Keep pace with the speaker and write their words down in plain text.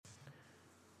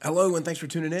Hello, and thanks for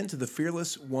tuning in to the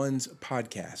Fearless Ones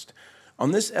podcast.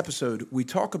 On this episode, we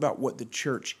talk about what the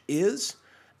church is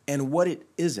and what it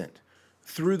isn't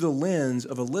through the lens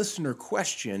of a listener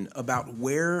question about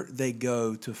where they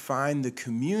go to find the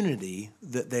community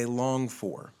that they long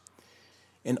for.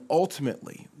 And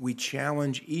ultimately, we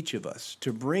challenge each of us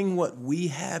to bring what we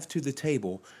have to the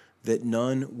table that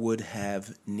none would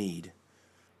have need.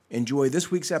 Enjoy this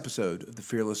week's episode of the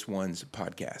Fearless Ones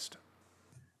podcast.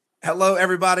 Hello,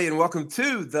 everybody, and welcome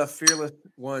to the Fearless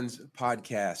Ones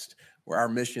podcast, where our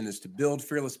mission is to build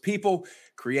fearless people,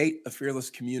 create a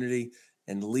fearless community,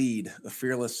 and lead a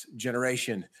fearless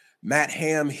generation. Matt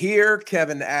Ham here,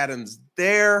 Kevin Adams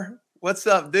there. What's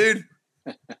up, dude?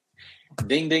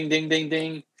 Ding, ding, ding, ding,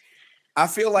 ding. I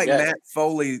feel like Matt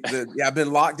Foley. I've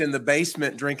been locked in the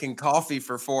basement drinking coffee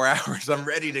for 4 hours. I'm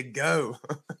ready to go.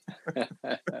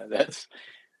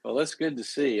 That's good to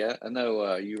see. I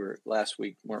know you were last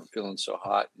week weren't feeling so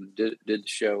hot and did the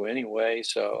show anyway.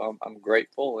 So I'm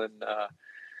grateful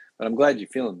but I'm glad you're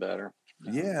feeling better.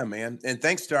 Yeah, man. And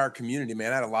thanks to our community,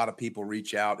 man. I had a lot of people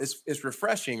reach out. It's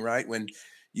refreshing, right? When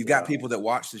you got people that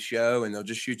watch the show and they'll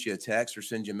just shoot you a text or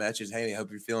send you a message. Hey, I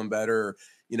hope you're feeling better. Or,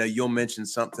 you'll mention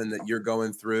something that you're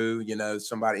going through,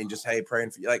 somebody and just, hey, praying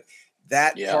for you. Like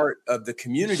that part of the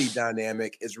community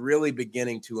dynamic is really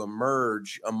beginning to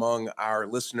emerge among our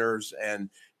listeners. And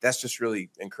that's just really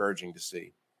encouraging to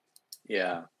see.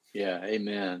 Yeah.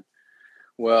 Amen.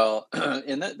 Well,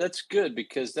 and that's good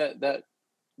because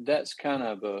that's kind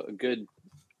of a good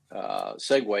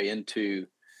segue into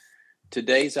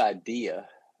today's idea.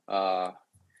 I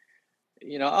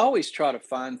always try to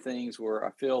find things where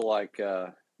I feel like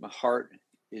my heart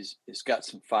is got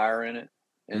some fire in it,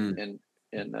 and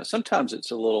sometimes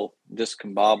it's a little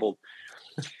discombobbled,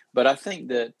 but I think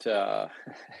that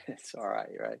it's all right.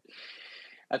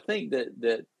 I think that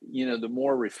the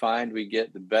more refined we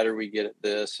get, the better we get at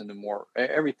this, and the more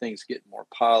everything's getting more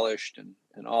polished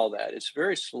and all that. It's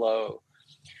very slow,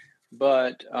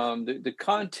 but the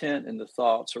content and the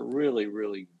thoughts are really,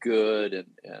 really good, and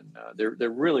they're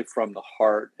really from the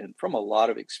heart and from a lot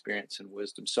of experience and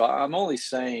wisdom. So I'm only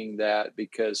saying that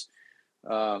because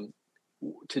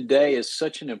today is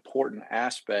such an important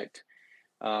aspect.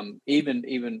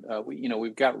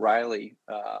 We've got Riley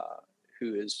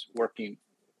who is working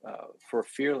for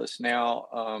Fearless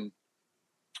now,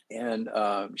 and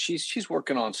she's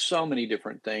working on so many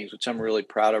different things, which I'm really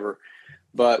proud of her.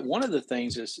 But one of the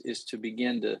things is to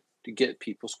begin to get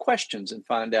people's questions and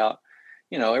find out,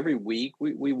 every week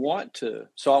we want to.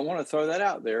 So I want to throw that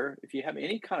out there. If you have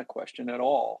any kind of question at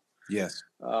all, yes,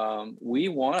 we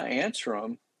want to answer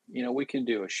them. We can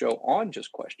do a show on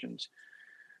just questions.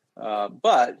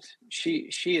 But she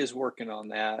is working on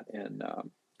that, and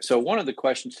so one of the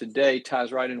questions today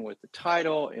ties right in with the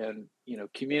title and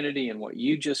community and what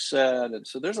you just said, and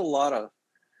so there's a lot of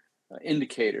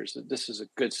indicators that this is a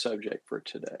good subject for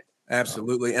today.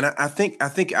 Absolutely. And I think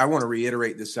I want to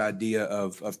reiterate this idea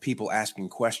of people asking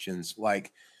questions.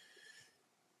 Like,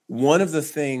 one of the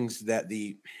things that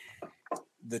the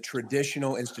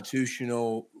traditional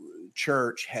institutional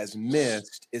church has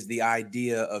missed is the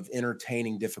idea of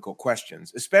entertaining difficult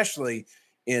questions, especially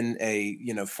in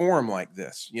a forum like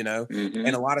this, Mm-hmm.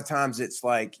 And a lot of times it's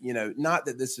like, not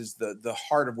that this is the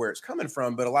heart of where it's coming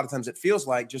from, but a lot of times it feels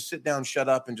like just sit down, shut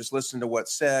up, and just listen to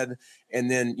what's said, and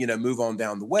then move on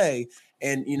down the way.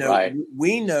 And Right.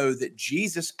 we know that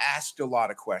Jesus asked a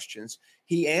lot of questions.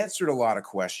 He answered a lot of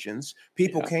questions.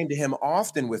 People came to him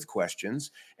often with questions,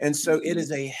 and so it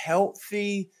is a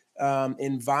healthy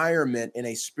environment in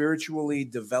a spiritually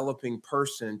developing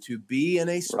person to be in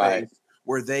a space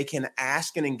where they can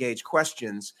ask and engage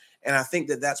questions. And I think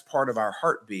that that's part of our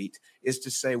heartbeat, is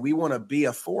to say we want to be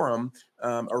a forum,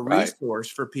 a resource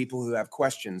for people who have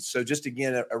questions. So just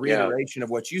again, a reiteration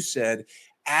of what you said.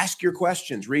 Ask your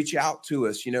questions, reach out to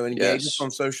us, engage us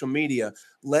on social media.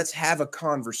 Let's have a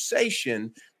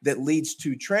conversation that leads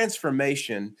to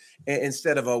transformation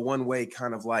instead of a one-way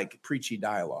kind of like preachy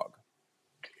dialogue.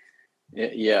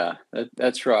 Yeah,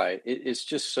 that's right. It's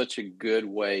just such a good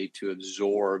way to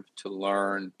absorb, to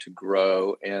learn, to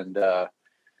grow, and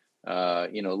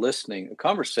listening. A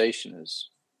conversation is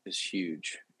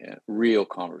huge. Real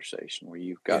conversation where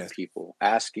you've got people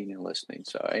asking and listening.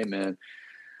 So, amen.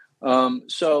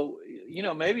 So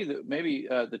maybe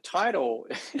the title.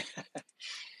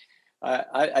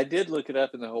 I did look it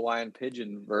up in the Hawaiian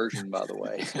Pidgin version, by the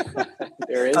way.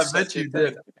 There is such a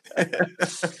thing.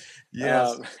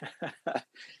 Yes.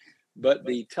 But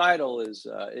the title is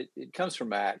it comes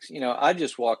from Acts. I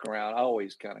just walk around. I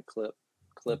always kind of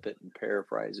clip it and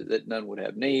paraphrase it that none would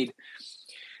have need.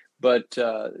 But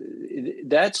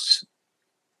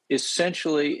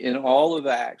essentially in all of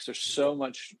Acts, there's so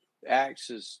much.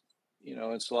 Acts is,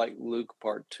 it's like Luke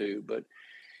part 2, but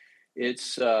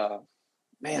it's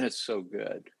man, it's so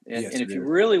good. And Yes, and it if you is.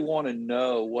 really want to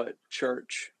know what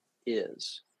church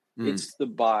is, Mm, it's the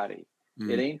body. It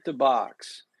mm, ain't the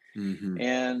box. mm-hmm.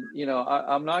 And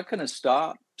I'm not going to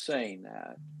stop saying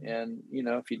that. And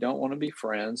if you don't want to be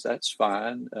friends, that's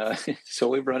fine. So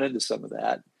we've run into some of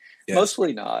that. Yes.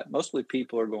 Mostly not. Mostly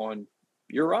people are going,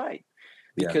 "You're right,"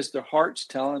 Yeah. because their heart's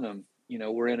telling them,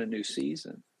 we're in a new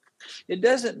season. It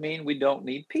doesn't mean we don't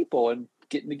need people and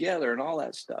getting together and all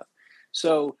that stuff.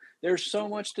 So there's so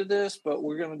much to this, but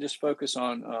we're going to just focus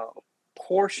on a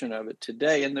portion of it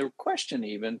today. And the question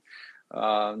even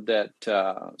that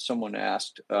someone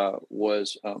asked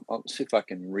was, I'll see if I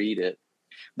can read it.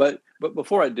 But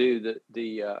before I do,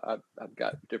 I've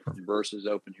got different verses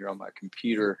open here on my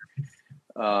computer.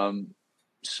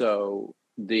 So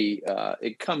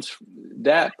it comes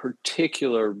that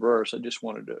particular verse. I just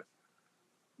wanted to.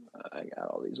 I got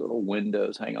all these little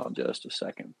windows. Hang on just a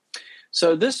second.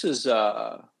 So this is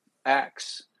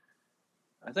Acts.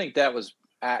 I think that was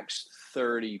Acts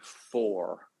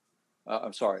 34.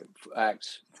 I'm sorry,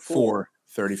 Acts 4:34.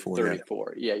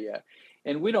 34. Yeah.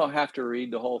 And we don't have to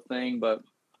read the whole thing, but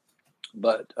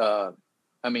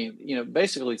I mean,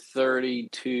 basically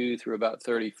 32 through about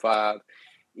 35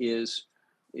 is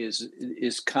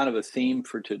kind of a theme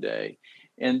for today.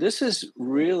 And this is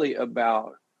really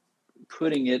about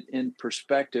putting it in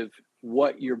perspective,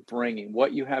 what you're bringing,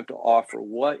 what you have to offer,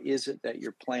 what is it that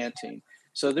you're planting.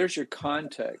 So there's your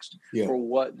context for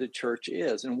what the church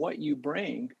is, and what you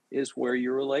bring is where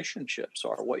your relationships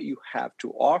are. What you have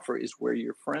to offer is where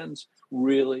your friends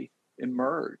really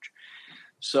emerge.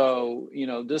 So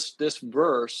this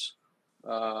verse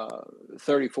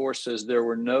 34 says, "There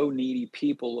were no needy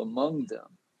people among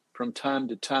them. From time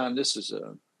to time," this is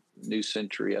a New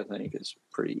Century, I think it's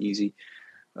pretty easy.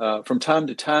 "From time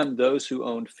to time, those who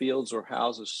owned fields or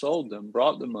houses sold them,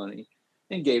 brought the money,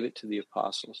 and gave it to the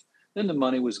apostles. Then the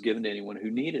money was given to anyone who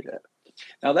needed it."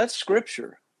 Now that's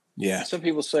scripture. Yeah. And some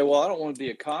people say, "Well, I don't want to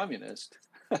be a communist."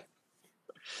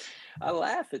 I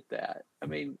laugh at that. I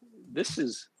mean, this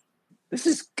is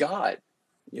God.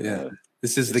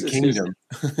 This is the kingdom,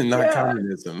 not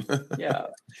communism. Yeah.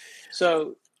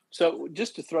 So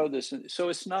just to throw this in, so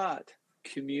it's not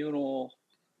communal.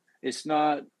 It's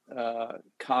not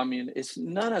commune. It's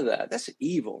none of that. That's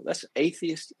evil. That's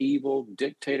atheist, evil,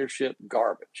 dictatorship,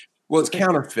 garbage. Well, it's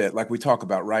counterfeit, like we talk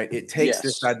about, right? It takes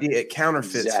this idea, it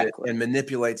counterfeits it and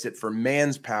manipulates it for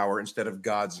man's power instead of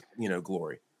God's,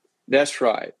 glory. That's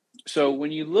right. So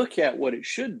when you look at what it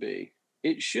should be,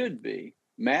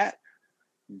 Matt,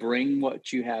 bring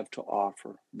what you have to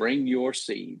offer. Bring your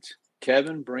seeds.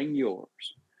 Kevin, bring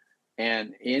yours.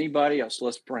 And anybody else,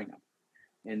 let's bring them.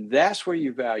 And that's where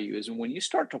your value is. And when you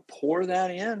start to pour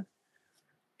that in,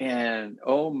 and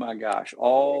oh my gosh,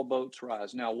 all boats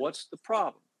rise. Now, what's the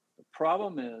problem? The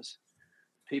problem is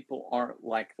people aren't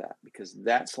like that, because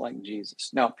that's like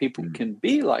Jesus. Now, people can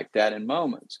be like that in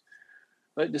moments,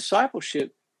 but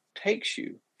discipleship takes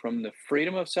you from the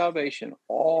freedom of salvation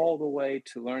all the way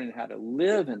to learning how to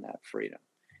live in that freedom.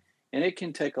 And it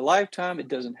can take a lifetime. It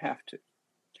doesn't have to.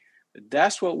 But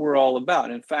that's what we're all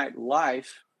about. In fact,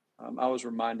 life, I was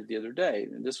reminded the other day,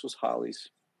 and this was Holly's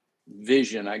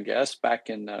vision, I guess, back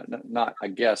in, not I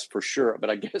guess for sure, but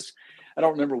I guess, I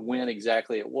don't remember when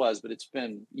exactly it was, but it's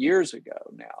been years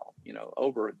ago now,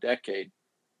 over a decade.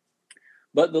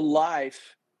 But the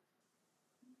life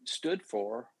stood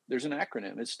for, there's an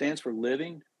acronym. It stands for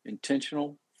living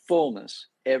intentional fullness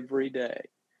every day.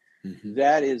 Mm-hmm.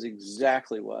 That is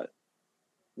exactly what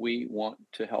we want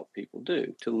to help people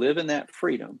do, to live in that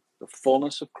freedom, the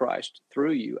fullness of Christ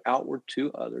through you outward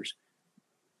to others,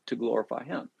 to glorify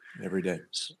him. Every day.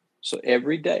 So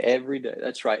every day.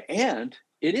 That's right. And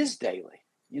it is daily.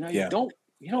 You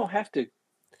don't have to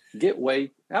get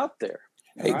way out there.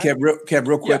 Hey, right? Kev,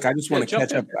 real quick. I just want to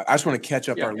catch up. I just want to catch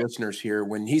up our listeners here.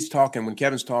 When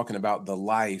Kevin's talking about the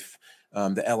life,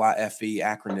 the LIFE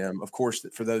acronym, of course,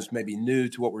 for those maybe new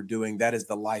to what we're doing, that is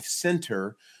the Life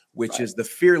Center, which is the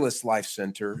Fearless Life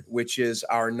Center, which is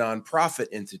our nonprofit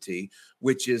entity,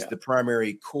 which is the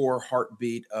primary core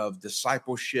heartbeat of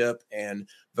discipleship and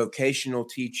vocational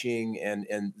teaching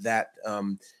and that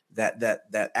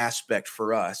aspect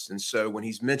for us. And so when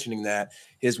he's mentioning that,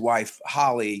 his wife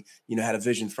Holly, had a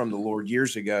vision from the Lord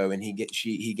years ago, and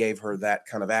he gave her that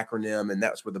kind of acronym, and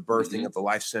that's where the birthing of the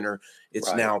Life Center.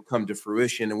 It's now come to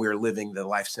fruition, and we're living the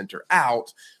Life Center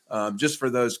out. Just for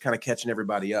those kind of catching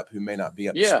everybody up who may not be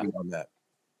up to speed on that.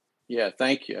 Yeah,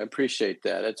 thank you. I appreciate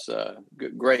that. It's a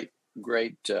great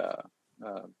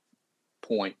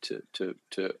point to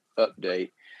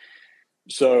update.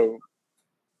 So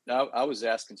I was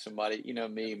asking somebody,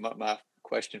 me, my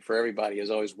question for everybody is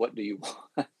always, what do you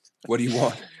want? What do you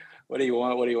want? What do you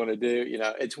want? What do you want to do?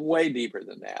 It's way deeper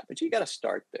than that, but you got to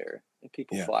start there, and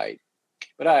people Yeah. fight.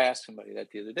 But I asked somebody that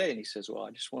the other day, and he says, well,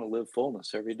 I just want to live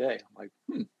fullness every day. I'm like,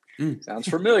 sounds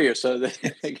familiar. So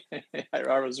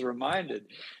I was reminded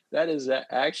that is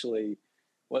actually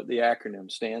what the acronym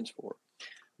stands for.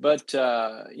 But,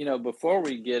 before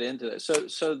we get into that,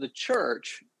 so the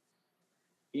church,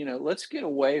 let's get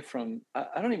away from,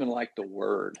 I don't even like the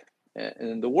word,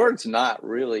 and the word's not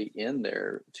really in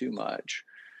there too much.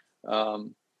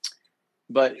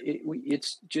 But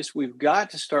it's just, we've got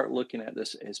to start looking at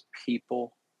this as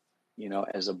people,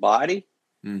 as a body,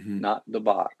 not the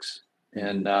box.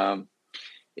 And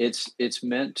it's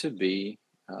meant to be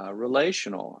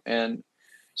relational. And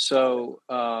so,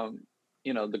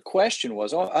 the question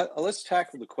was, let's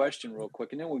tackle the question real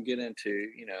quick, and then we'll get into,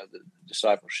 the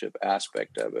discipleship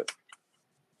aspect of it.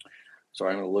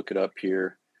 Sorry, I'm going to look it up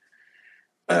here.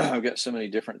 I've got so many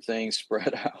different things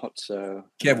spread out. So,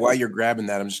 Kev, while you're grabbing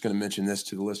that, I'm just going to mention this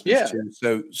to the listeners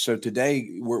too. So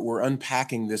today we're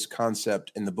unpacking this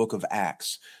concept in the book of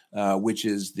Acts, which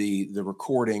is the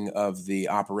recording of the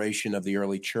operation of the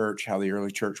early church, how the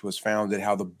early church was founded,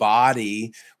 how the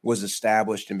body was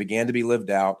established and began to be lived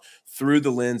out through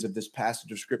the lens of this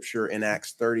passage of scripture in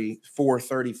Acts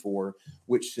 34,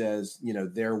 which says,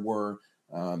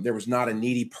 there was not a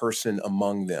needy person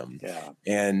among them. Yeah.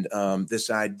 And this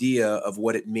idea of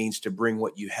what it means to bring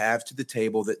what you have to the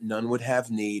table that none would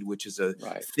have need, which is a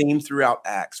theme throughout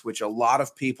Acts, which a lot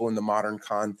of people in the modern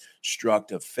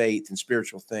construct of faith and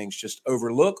spiritual things just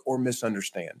overlook or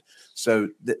misunderstand. So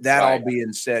that all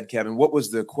being said, Kevin, what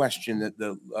was the question that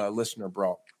the listener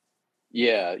brought?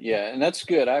 Yeah. And that's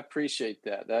good. I appreciate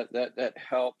that. That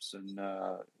helps. And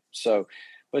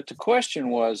but the question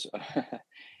was,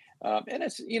 and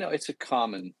it's a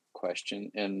common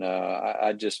question, and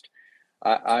I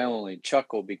only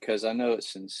chuckle because I know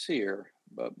it's sincere,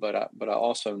 but I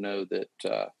also know that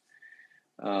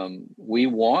we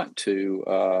want to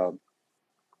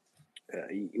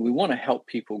help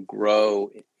people grow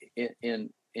in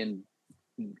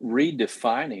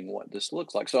redefining what this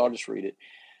looks like. So I'll just read it.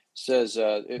 It says,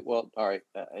 all right,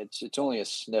 it's only a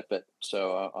snippet,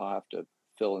 so I'll have to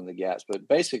fill in the gaps. But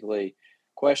basically,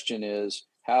 question is,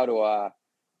 how do I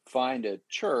find a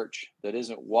church that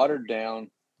isn't watered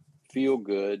down, feel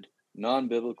good,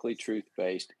 non-biblically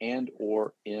truth-based, and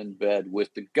or in bed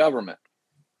with the government?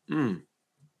 And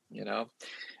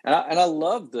I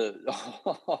love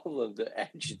all of the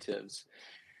adjectives,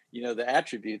 the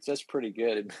attributes. That's pretty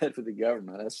good. In bed with the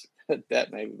government.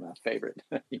 That may be my favorite.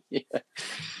 Yeah.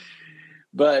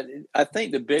 But I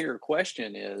think the bigger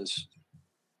question is,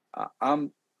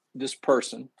 I'm this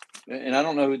person, and I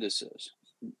don't know who this is,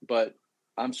 but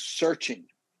I'm searching.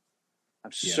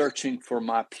 I'm searching for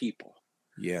my people.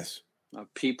 Yes. My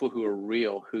people who are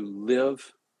real, who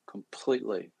live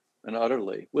completely and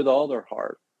utterly with all their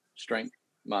heart, strength,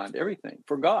 mind, everything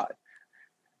for God.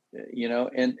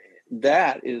 And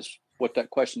that is what that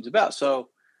question's about. So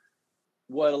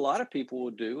what a lot of people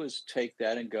will do is take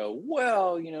that and go,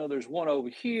 well, there's one over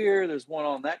here, there's one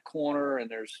on that corner, and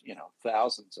there's,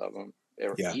 thousands of them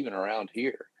even around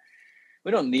here.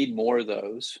 We don't need more of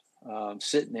those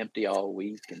sitting empty all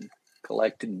week and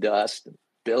collecting dust and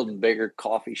building bigger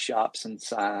coffee shops and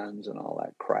signs and all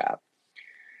that crap.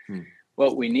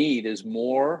 What we need is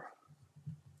more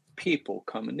people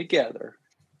coming together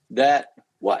that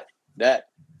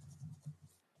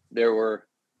there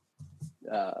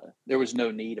was no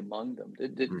need among them.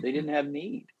 They didn't have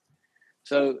need.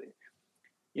 So,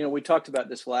 we talked about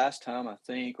this last time, I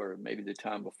think, or maybe the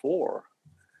time before.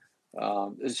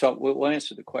 So we'll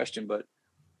answer the question, but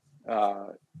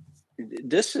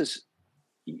this is,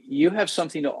 you have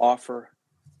something to offer.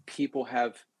 People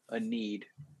have a need.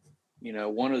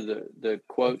 One of the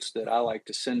quotes that I like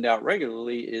to send out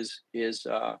regularly is you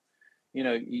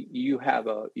have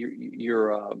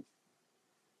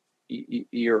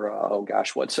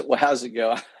how's it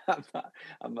go?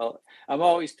 I'm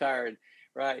always tired,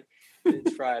 right?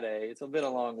 It's Friday. It's been a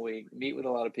long week. Meet with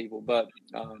a lot of people, but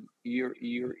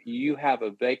you have a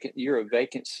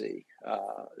vacancy.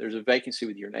 There's a vacancy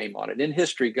with your name on it. In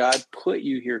history, God put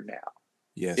you here now.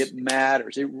 Yes. It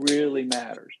matters. It really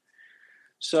matters.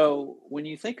 So when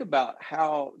you think about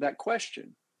how that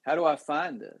question, how do I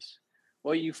find this?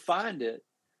 Well, you find it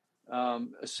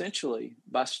essentially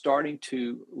by starting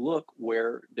to look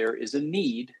where there is a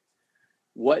need.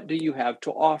 What do you have to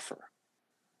offer?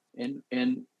 And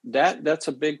that's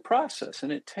a big process,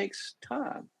 and it takes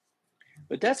time.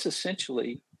 But that's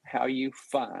essentially how you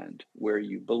find where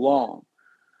you belong.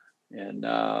 And,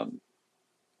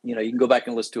 you know, you can go back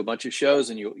and listen to a bunch of shows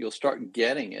and you'll start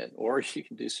getting it, or you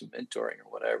can do some mentoring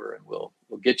or whatever, and we'll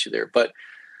get you there. But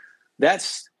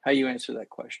that's how you answer that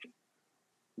question.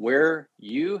 Where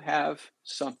you have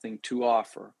something to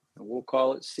offer, and we'll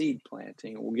call it seed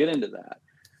planting, and we'll get into that.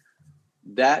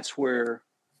 That's where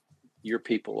your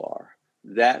people are.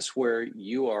 That's where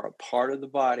you are a part of the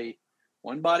body.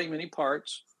 One body, many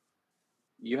parts.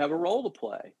 You have a role to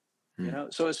play. You know,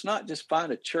 so it's not just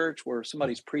find a church where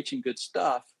somebody's preaching good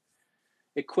stuff.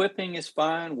 Equipping is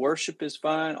fine, worship is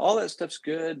fine, all that stuff's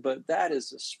good, but that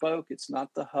is the spoke. It's not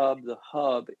the hub. The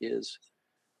hub is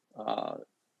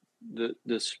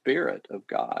the Spirit of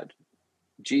God,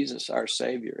 Jesus, our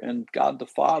Savior, and God the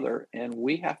Father, and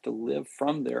we have to live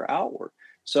from there outward.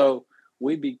 So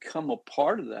we become a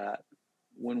part of that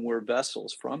when we're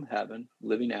vessels from heaven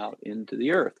living out into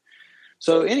the earth.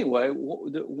 So anyway,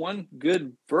 one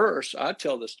good verse, I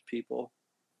tell this to people,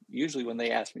 usually when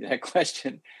they ask me that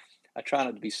question, I try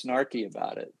not to be snarky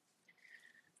about it.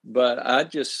 But I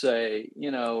just say,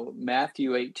 you know,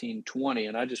 Matthew 18:20,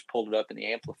 and I just pulled it up in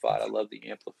the Amplified. I love the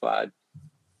Amplified.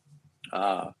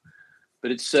 But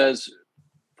it says,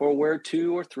 for where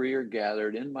 2 or 3 are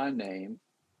gathered in my name,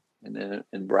 and then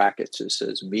in brackets it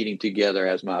says, meeting together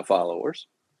as my followers,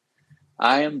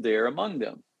 I am there among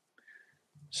them.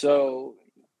 So,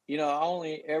 you know, I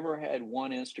only ever had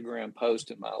one Instagram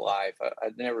post in my life. I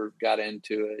never got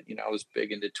into it. You know, I was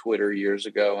big into Twitter years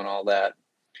ago and all that.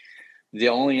 The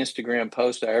only Instagram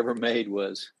post I ever made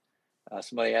was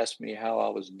somebody asked me how I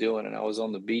was doing, and I was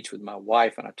on the beach with my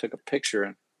wife, and I took a picture,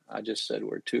 and I just said,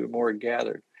 where 2 or more are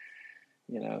gathered,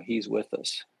 you know, he's with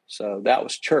us. So that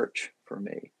was church for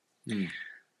me.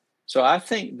 So I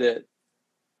think that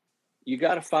you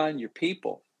got to find your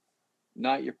people,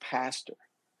 not your pastor.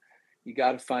 You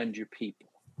got to find your people.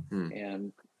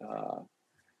 And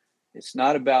it's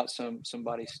not about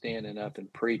somebody standing up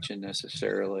and preaching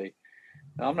necessarily.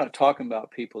 Now, I'm not talking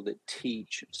about people that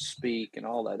teach and speak and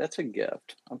all that. That's a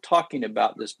gift. I'm talking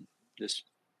about this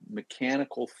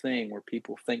mechanical thing where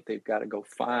people think they've got to go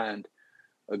find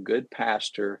a good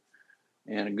pastor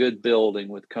and a good building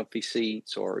with comfy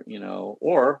seats, or, you know,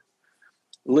 or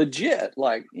legit,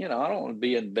 like, you know, I don't want to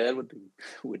be in bed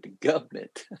with the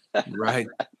government. Right.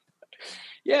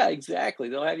 Yeah, exactly.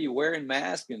 They'll have you wearing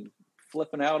masks and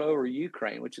flipping out over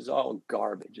Ukraine, which is all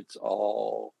garbage. It's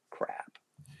all crap.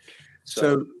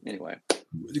 So anyway,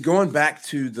 going back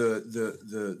to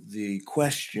the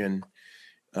question,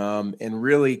 and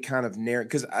really kind of narrow,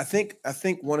 because I think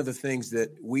one of the things that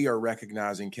we are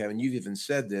recognizing, Kevin, you've even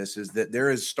said this, is that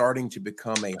there is starting to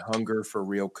become a hunger for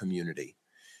real community.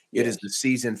 It is the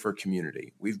season for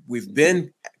community. We've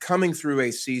been coming through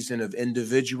a season of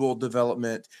individual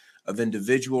development, of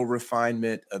individual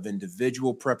refinement, of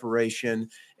individual preparation.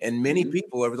 And many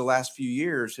people over the last few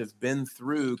years have been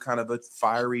through kind of a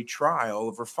fiery trial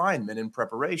of refinement and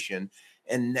preparation.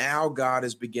 And now God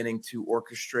is beginning to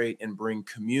orchestrate and bring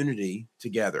community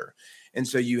together. And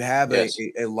so you have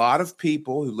a lot of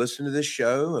people who listen to this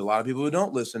show, a lot of people who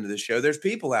don't listen to this show. There's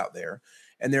people out there,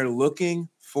 and they're looking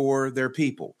for their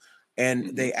people.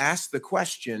 And they ask the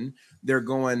question, they're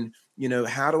going, you know,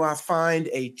 how do I find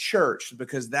a church?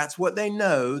 Because that's what they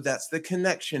know. That's the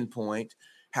connection point.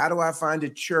 How do I find a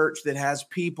church that has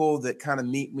people that kind of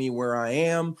meet me where I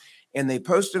am? And they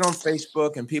post it on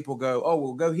Facebook, and people go, oh,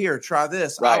 well, go here, try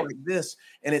this. I like this.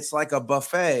 And it's like a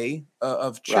buffet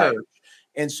of church.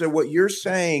 And so what you're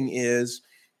saying is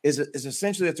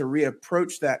essentially to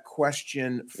reapproach that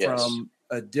question from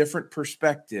a different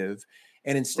perspective.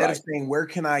 And instead of saying, where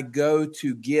can I go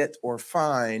to get or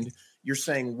find, you're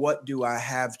saying, what do I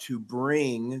have to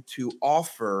bring, to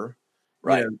offer, you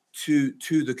know,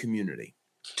 to the community?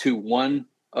 To one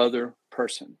other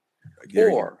person,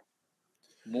 or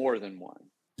more than one.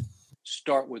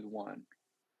 Start with one.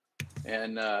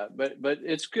 And but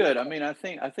it's good. I mean, I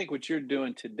think what you're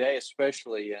doing today,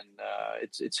 especially, and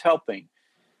it's helping,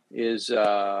 is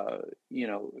you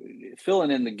know,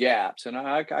 filling in the gaps. And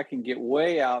I can get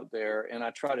way out there, and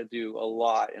I try to do a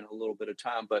lot in a little bit of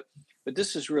time, but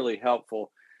this is really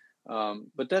helpful.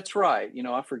 But that's right. You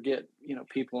know, I forget, you know,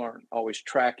 people aren't always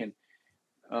tracking,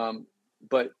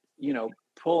 but, you know,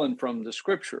 pulling from the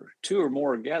scripture, 2 or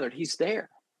more are gathered, he's there.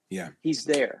 He's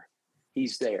there.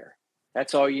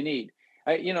 That's all you need.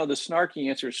 You know, the snarky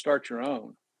answer is start your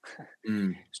own.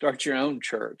 Start your own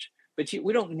church. But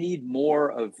we don't need more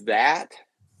of that.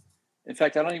 In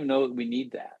fact, I don't even know that we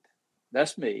need that.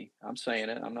 That's me. I'm saying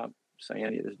it. I'm not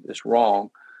saying it's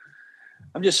wrong.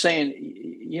 I'm just saying,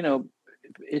 you know,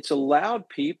 it's allowed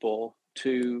people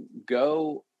to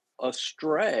go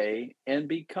astray and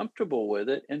be comfortable with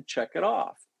it and check it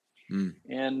off. Mm.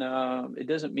 And it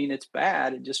doesn't mean it's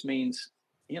bad. It just means,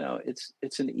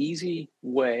 it's an easy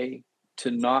way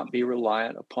to not be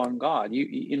reliant upon God.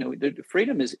 The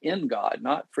freedom is in God,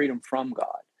 not freedom from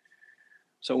God.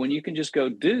 So when you can just go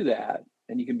do that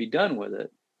and you can be done with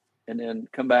it and then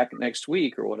come back next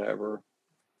week or whatever,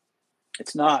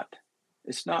 it's not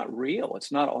real.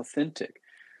 It's not authentic.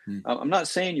 Mm. I'm not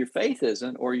saying your faith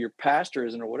isn't or your pastor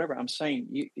isn't or whatever. I'm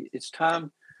saying it's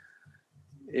time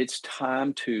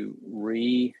to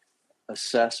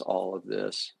reassess all of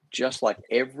this, just like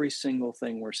every single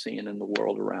thing we're seeing in the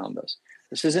world around us.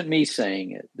 This isn't me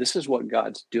saying it. This is what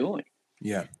God's doing.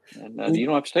 Yeah. And you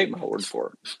don't have to take my word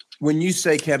for it. When you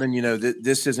say, Kevin,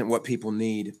 this isn't what people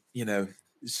need,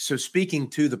 so speaking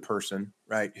to the person,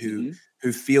 right, who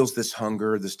feels this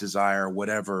hunger, this desire,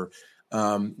 whatever,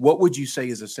 what would you say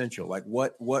is essential? Like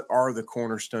what are the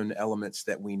cornerstone elements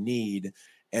that we need?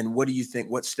 And what do you think,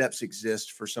 what steps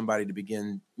exist for somebody to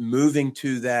begin moving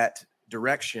to that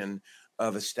direction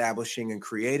of establishing and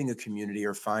creating a community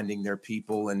or finding their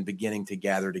people and beginning to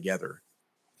gather together?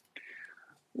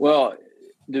 Well,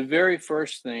 the very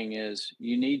first thing is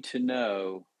you need to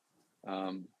know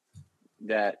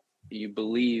that you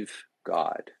believe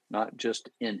God, not just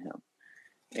in him.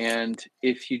 And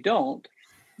if you don't,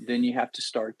 then you have to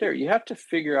start there. You have to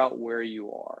figure out where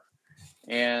you are.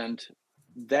 And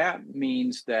that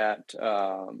means that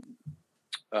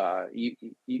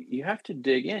you have to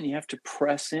dig in, you have to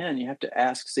press in, you have to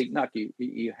ask, seek, knock.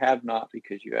 You have not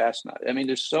because you ask not. I mean,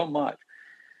 there's so much.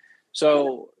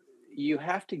 So you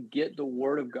have to get the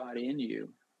word of God in you.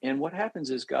 And what happens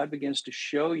is God begins to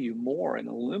show you more and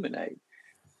illuminate.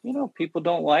 People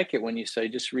don't like it when you say,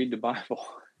 just read the Bible.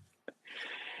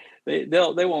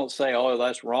 They won't say, oh,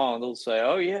 that's wrong. They'll say,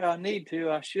 oh, yeah, I need to,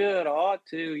 I should, I ought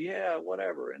to, yeah,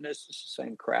 whatever. And it's just the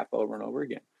same crap over and over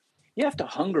again. You have to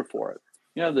hunger for it.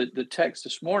 The text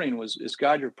this morning was, is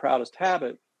God your proudest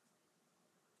habit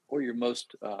or your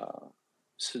most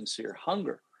sincere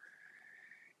hunger?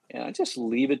 And I just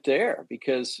leave it there,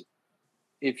 because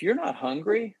if you're not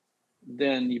hungry,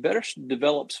 then you better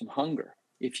develop some hunger.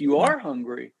 If you are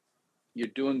hungry, you're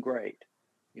doing great.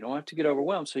 You don't have to get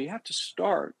overwhelmed. So you have to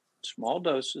start small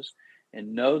doses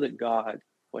and know that God,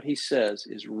 what he says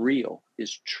is real,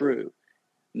 is true.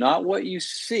 Not what you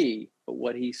see, but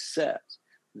what he says.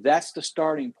 That's the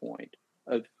starting point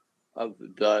of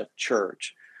the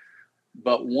church.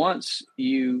 But once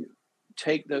you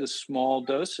take those small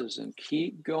doses and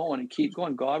keep going,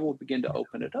 God will begin to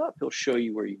open it up. He'll show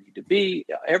you where you need to be.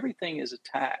 Everything is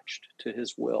attached to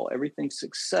his will. Everything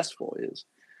successful is.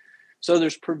 So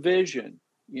there's provision,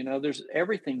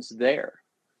 everything's there.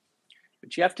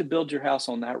 But you have to build your house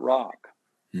on that rock.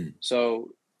 So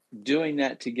doing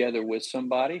that together with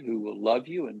somebody who will love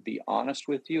you and be honest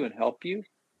with you and help you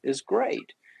is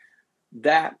great.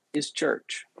 That is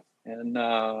church. And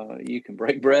you can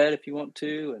break bread if you want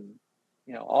to, and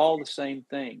all the same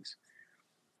things.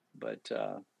 But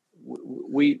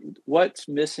what's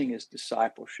missing is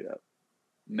discipleship,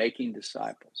 making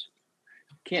disciples.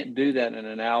 Can't do that in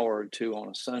an hour or two on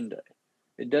a Sunday.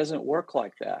 It doesn't work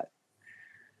like that.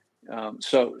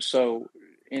 So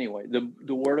anyway,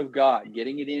 the word of God,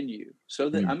 getting it in you, so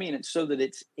that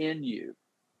it's in you.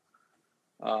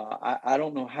 I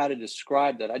don't know how to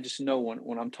describe that. I just know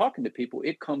when I'm talking to people,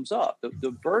 it comes up,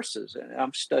 the verses, and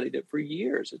I've studied it for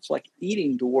years. It's like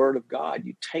eating the word of God.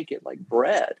 You take it like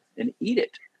bread and eat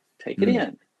it, take it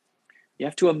in. You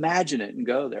have to imagine it and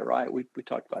go there, right? We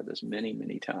talked about this many,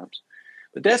 many times.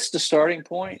 But that's the starting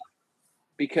point,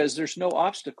 because there's no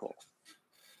obstacle.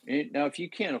 Now, if you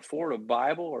can't afford a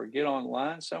Bible or get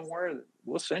online somewhere,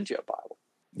 we'll send you a Bible.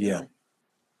 Yeah.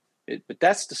 But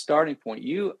that's the starting point.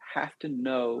 You have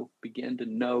to begin to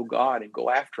know God and go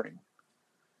after him.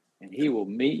 And he will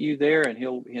meet you there, and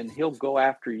he'll go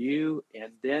after you,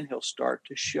 and then he'll start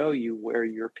to show you where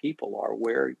your people are,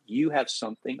 where you have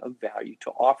something of value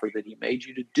to offer that he made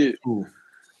you to do. Ooh.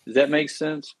 Does that make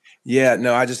sense? Yeah,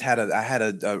 no, I had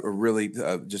a really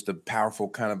just a powerful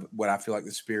kind of what I feel like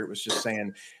the Spirit was just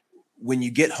saying. When you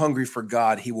get hungry for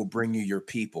God, he will bring you your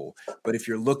people. But if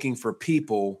you're looking for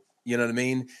people, you know what I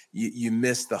mean? You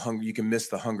miss the hunger. You can miss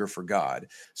the hunger for God.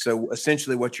 So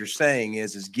essentially what you're saying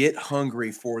is get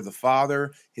hungry for the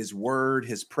Father, his word,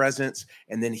 his presence,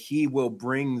 and then he will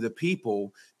bring the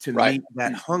people to meet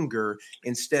that hunger,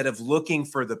 instead of looking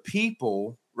for the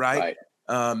people, right?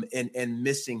 And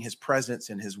missing his presence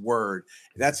and his word.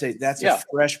 That's a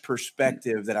fresh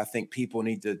perspective that I think people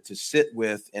need to sit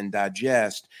with and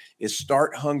digest, is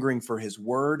start hungering for his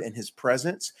word and his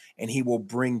presence, and he will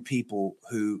bring people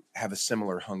who have a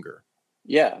similar hunger.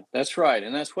 Yeah, that's right.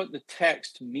 And that's what the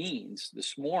text means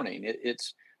this morning.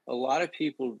 It's a lot of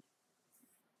people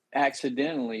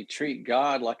accidentally treat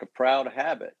God like a proud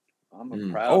habit. I'm a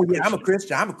Oh proud yeah, I'm a Christian.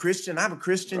 Christian. I'm a Christian. I'm a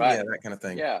Christian. Yeah, Right. that kind of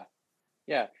thing. Yeah.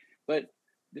 Yeah. But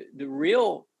the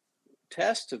real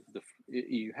test of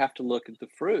you have to look at the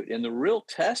fruit. And the real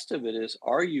test of it is,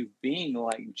 are you being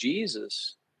like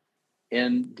Jesus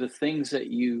in the things that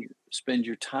you spend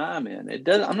your time in?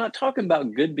 I'm not talking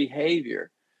about good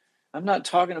behavior. I'm not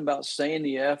talking about saying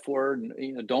the F word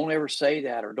and, don't ever say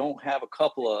that, or don't have a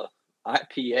couple of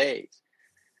IPAs.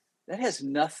 That has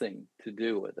nothing to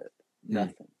do with it. Mm.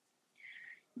 Nothing.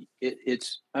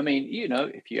 I mean,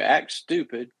 if you act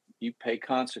stupid, you pay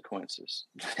consequences.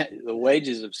 The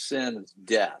wages of sin is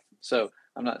death. So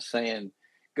I'm not saying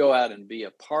go out and be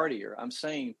a partier. I'm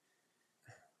saying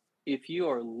if you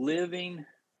are living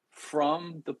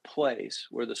from the place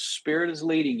where the Spirit is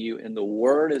leading you and the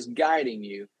Word is guiding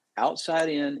you, outside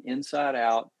in, inside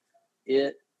out,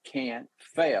 it can't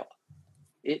fail.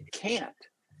 It can't.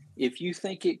 If you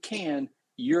think it can,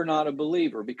 you're not a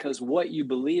believer, because what you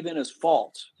believe in is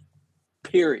false.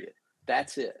 Period.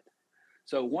 That's it.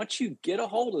 So once you get a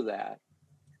hold of that,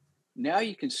 now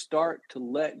you can start to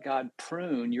let God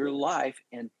prune your life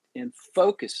and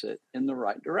focus it in the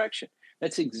right direction.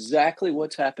 That's exactly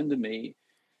what's happened to me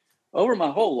over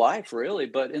my whole life, really,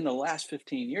 but in the last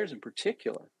 15 years in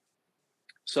particular.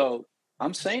 So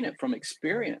I'm saying it from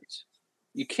experience.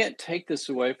 You can't take this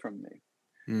away from me.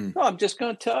 Mm. No, I'm just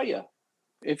going to tell you.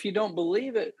 If you don't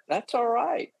believe it, that's all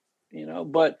right,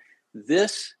 but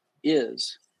this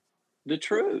is the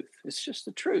truth. It's just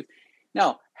the truth.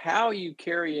 Now, how you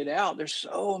carry it out, there's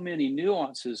so many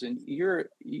nuances, and your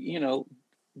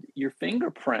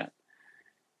fingerprint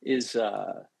is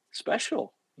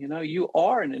special. You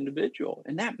are an individual,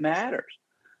 and that matters.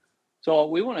 So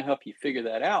we want to help you figure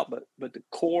that out. But the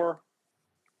core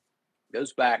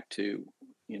goes back to,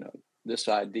 this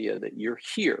idea that you're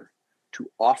here to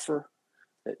offer,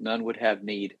 that none would have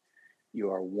need. You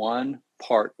are one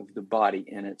part of the body,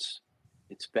 and it's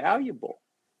valuable.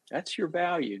 That's your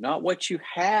value, not what you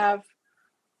have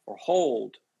or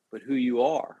hold, but who you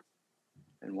are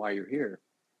and why you're here.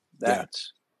 Yeah.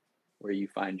 That's where you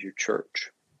find your church.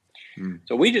 Mm.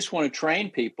 So we just want to train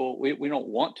people. We don't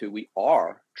want to. We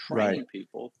are Right. training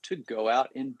people to go out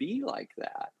and be like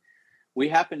that. We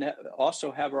happen to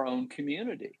also have our own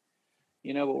community,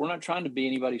 but we're not trying to be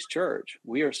anybody's church.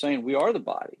 We are saying we are the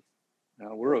body.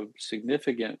 We're a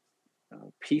significant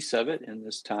piece of it in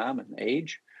this time and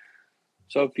age.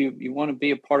 So if you want to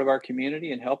be a part of our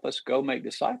community and help us go make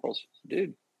disciples,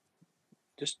 dude,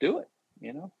 just do it,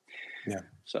 Yeah.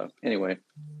 So anyway,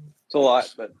 it's a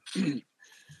lot, but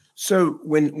So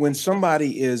when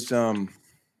somebody is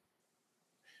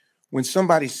when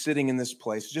somebody's sitting in this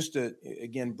place, just to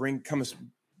again come us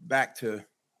back to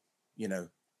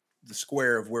the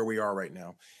square of where we are right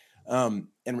now,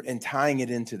 and tying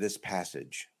it into this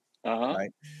passage,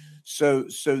 right? So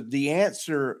the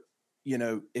answer,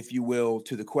 if you will,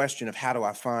 to the question of how do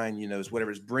I find, is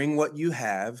whatever, is bring what you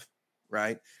have,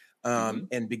 right?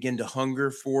 And begin to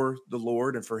hunger for the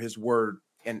Lord and for His Word,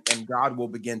 and God will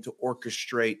begin to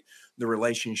orchestrate the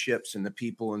relationships and the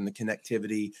people and the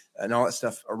connectivity and all that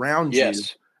stuff around you.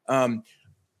 yes,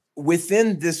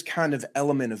 Within this kind of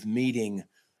element of meeting,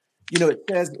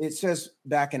 it says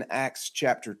back in Acts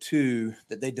chapter 2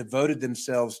 that they devoted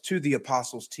themselves to the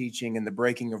apostles' teaching and the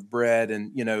breaking of bread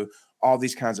and, all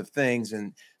these kinds of things.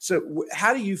 And so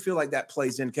how do you feel like that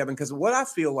plays in, Kevin? Because what I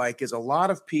feel like is a lot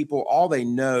of people, all they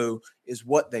know is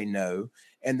what they know.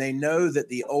 And they know that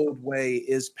the old way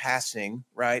is passing,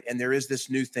 right? And there is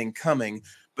this new thing coming,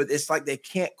 but it's like they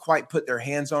can't quite put their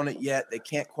hands on it yet. They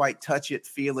can't quite touch it,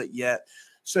 feel it yet.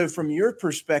 So from your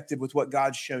perspective, with what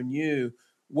God's shown you,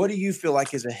 what do you feel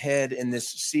like is ahead in this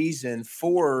season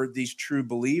for these true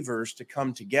believers to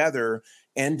come together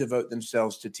and devote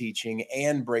themselves to teaching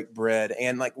and break bread?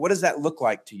 And like, what does that look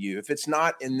like to you? If it's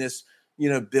not in this,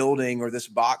 building or this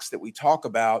box that we talk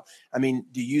about, I mean,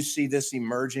 do you see this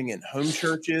emerging in home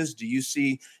churches? Do you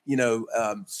see,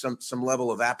 some level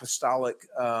of apostolic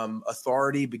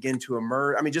authority begin to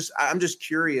emerge? I mean, I'm just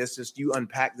curious as you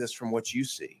unpack this from what you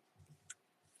see.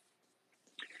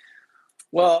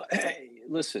 Well,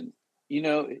 listen,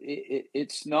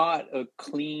 it's not a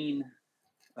clean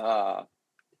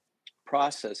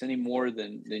process any more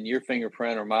than your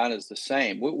fingerprint or mine is the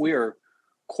same. We are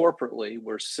corporately,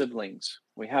 we're siblings.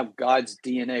 We have God's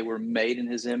DNA. We're made in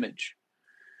His image.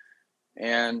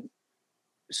 And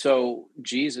so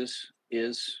Jesus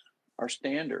is our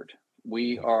standard.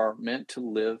 We are meant to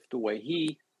live the way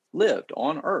He lived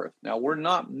on earth. Now, we're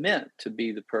not meant to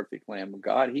be the perfect Lamb of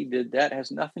God. He did that. It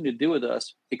has nothing to do with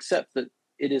us, except that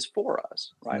it is for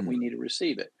us, right? We need to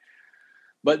receive it.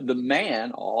 But the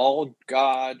man, all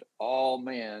God, all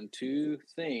man, two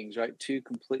things, right? Two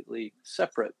completely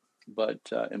separate but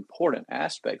important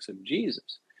aspects of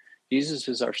Jesus. Jesus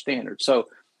is our standard. So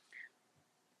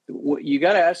you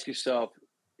got to ask yourself,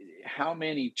 how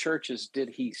many churches did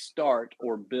he start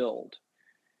or build?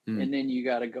 And then you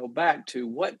got to go back to,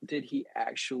 what did he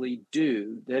actually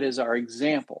do that is our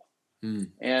example?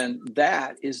 And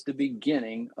that is the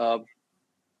beginning of,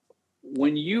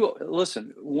 when you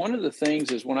listen, one of the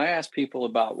things is, when I ask people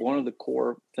about, one of the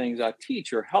core things I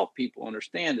teach or help people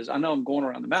understand is, I know I'm going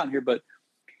around the mountain here, but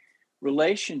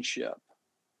relationship.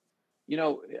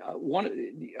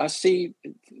 I see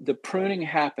the pruning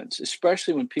happens,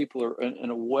 especially when people are in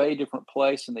a way different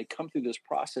place and they come through this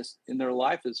process in their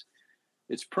life.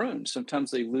 It's pruned. Sometimes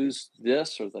they lose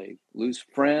this, or they lose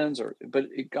friends, but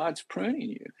God's pruning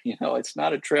you. It's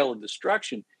not a trail of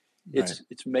destruction.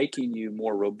 It's making you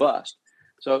more robust.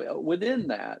 So within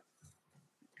that,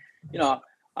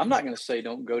 I'm not going to say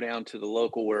don't go down to the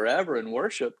local wherever and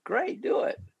worship. Great, do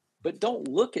it. But don't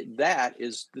look at that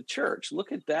as the church.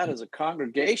 Look at that as a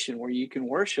congregation where you can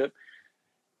worship.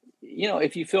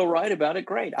 If you feel right about it,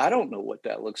 great. I don't know what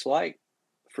that looks like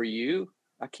for you.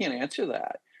 I can't answer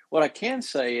that. What I can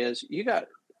say is, you got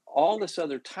all this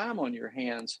other time on your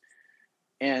hands.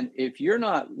 And if you're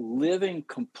not living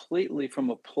completely from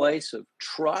a place of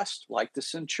trust, like the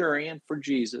centurion for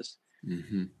Jesus,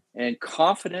 and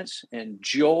confidence and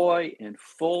joy and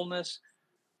fullness,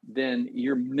 then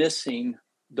you're missing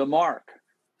the mark.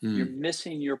 You're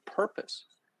missing your purpose.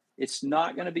 It's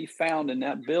not going to be found in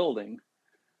that building,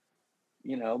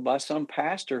 by some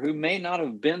pastor who may not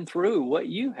have been through what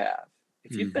you have.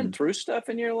 If you've been through stuff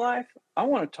in your life, I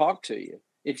want to talk to you.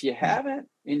 If you haven't,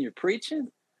 and you're preaching,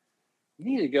 you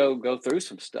need to go through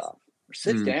some stuff, or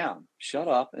sit down, shut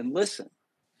up and listen,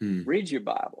 read your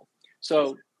Bible.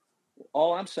 So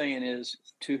all I'm saying is,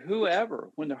 to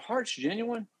whoever, when their heart's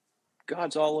genuine,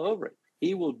 God's all over it.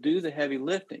 He will do the heavy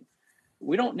lifting.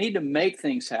 We don't need to make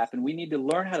things happen. We need to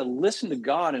learn how to listen to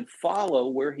God and follow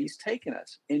where he's taken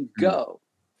us and go.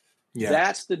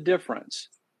 That's the difference.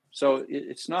 So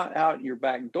it's not out your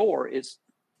back door. It's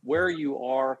where you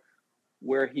are,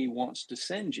 where he wants to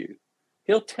send you.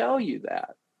 He'll tell you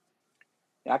that.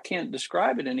 I can't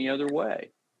describe it any other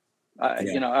way. I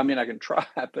can try,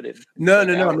 but no.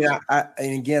 I mean,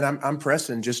 and again, I'm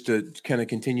pressing just to kind of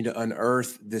continue to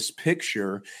unearth this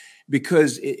picture,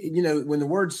 because when the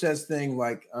word says thing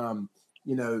like,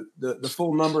 the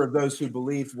full number of those who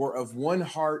believed were of one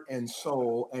heart and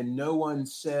soul, and no one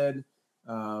said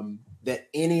that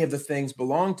any of the things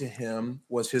belonged to him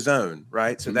was his own,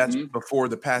 right? So that's before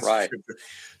the passage of scripture.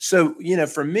 So,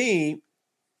 for me,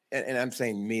 and I'm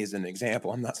saying me as an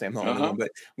example, I'm not saying I'm the only one,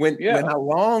 but when I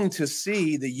long to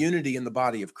see the unity in the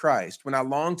body of Christ, when I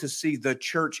long to see the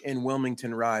church in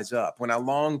Wilmington rise up, when I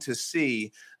long to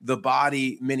see the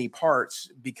body, many parts,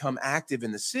 become active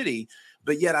in the city,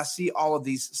 but yet I see all of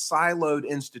these siloed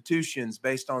institutions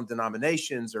based on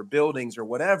denominations or buildings or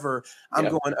whatever, I'm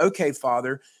going, okay,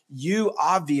 Father, you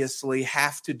obviously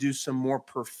have to do some more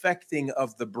perfecting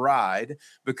of the bride,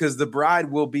 because the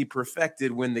bride will be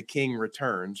perfected when the king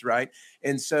returns, right?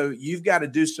 And so you've got to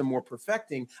do some more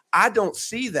perfecting. I don't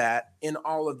see that in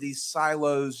all of these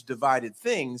silos, divided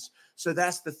things. So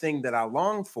that's the thing that I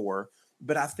long for.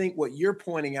 But I think what you're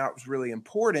pointing out is really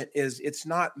important, is it's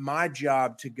not my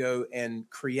job to go and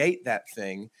create that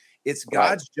thing. It's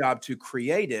God's job to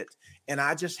create it. And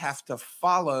I just have to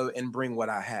follow and bring what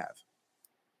I have.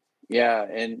 Yeah.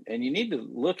 And you need to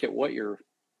look at what you're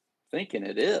thinking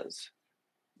it is.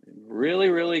 Really,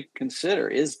 really consider,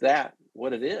 is that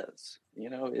what it is?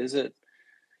 Is it,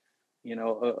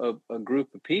 a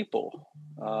group of people,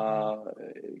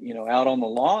 out on the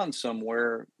lawn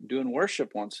somewhere doing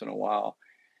worship once in a while?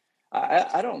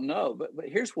 I don't know, but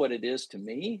here's what it is to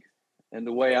me, and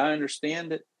the way I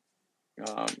understand it.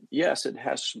 Yes, it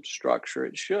has some structure.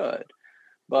 It should,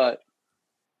 but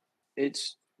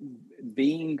it's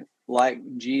being like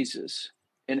Jesus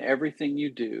in everything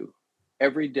you do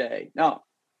every day. Now,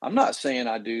 I'm not saying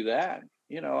I do that.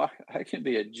 I can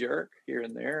be a jerk here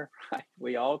and there.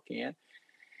 We all can.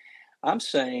 I'm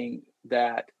saying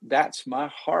that that's my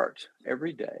heart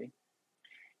every day.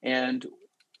 And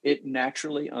it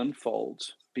naturally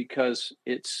unfolds because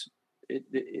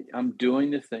I'm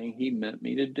doing the thing he meant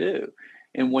me to do.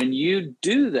 And when you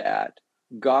do that,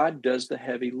 God does the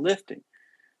heavy lifting.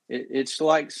 It's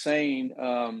like saying,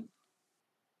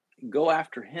 go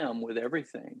after him with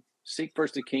everything. Seek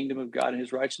first the kingdom of God and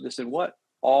his righteousness, and what?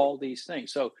 all these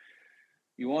things. So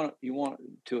you want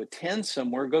to attend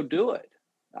somewhere, go do it.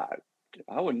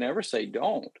 I would never say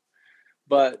don't.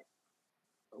 But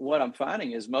what I'm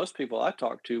finding is most people I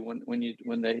talk to,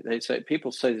 when they say,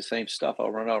 people say the same stuff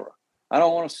over and over. I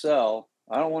don't want to sell.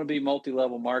 I don't want to be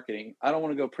multi-level marketing. I don't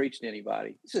want to go preach to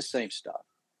anybody. It's the same stuff.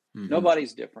 Mm-hmm.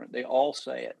 Nobody's different. They all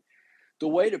say it. The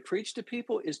way to preach to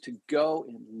people is to go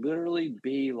and literally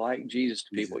be like Jesus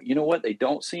to people. You know what? They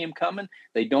don't see him coming.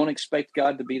 They don't expect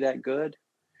God to be that good.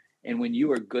 And when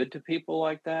you are good to people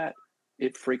like that,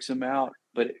 it freaks them out,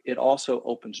 but it also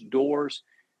opens doors.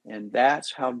 And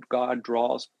that's how God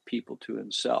draws people to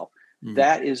himself. Mm-hmm.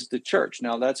 That is the church.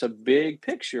 Now, that's a big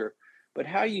picture, but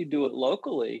how you do it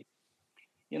locally,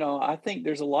 I think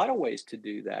there's a lot of ways to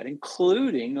do that,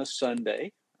 including a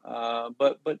Sunday,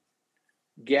 but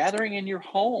gathering in your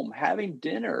home, having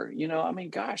dinner,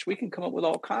 gosh, we can come up with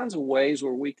all kinds of ways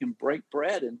where we can break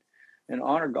bread and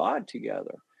honor God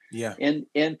together. Yeah.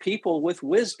 And people with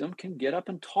wisdom can get up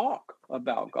and talk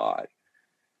about God.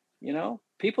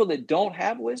 People that don't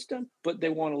have wisdom, but they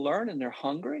want to learn and they're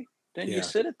hungry, then you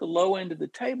sit at the low end of the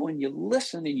table and you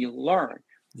listen and you learn.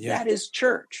 Yeah. That is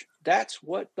church. That's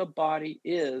what the body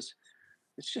is.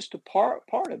 It's just a part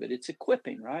of it. It's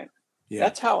equipping, right? Yeah.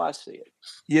 That's how I see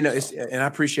it. And I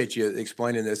appreciate you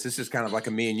explaining this. This is kind of like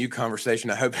a me and you conversation.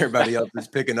 I hope everybody else is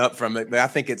picking up from it, but I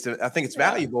think it's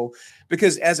valuable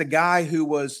because as a guy who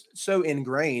was so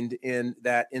ingrained in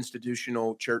that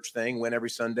institutional church thing, went every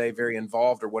Sunday, very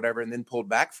involved or whatever, and then pulled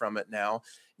back from it now,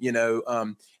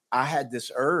 I had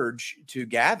this urge to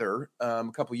gather a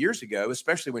couple of years ago,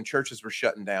 especially when churches were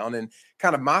shutting down. And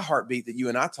kind of my heartbeat that you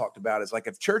and I talked about is like,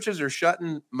 if churches are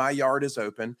shutting, my yard is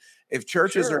open. If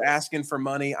churches are asking for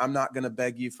money, I'm not going to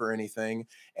beg you for anything.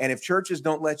 And if churches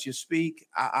don't let you speak,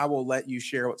 I will let you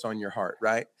share what's on your heart,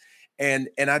 right? And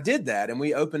I did that, and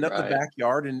we opened up the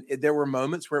backyard, and there were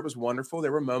moments where it was wonderful.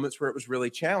 There were moments where it was really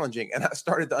challenging, and I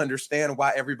started to understand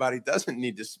why everybody doesn't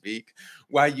need to speak,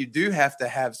 why you do have to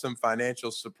have some financial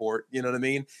support. You know what I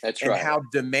mean? That's and right. How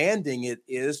demanding it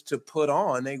is to put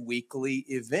on a weekly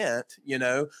event.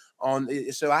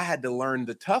 So I had to learn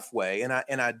the tough way, and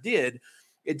I did.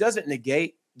 It doesn't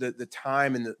negate the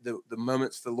time and the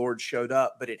moments the Lord showed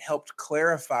up, but it helped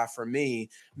clarify for me,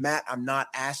 Matt, I'm not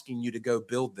asking you to go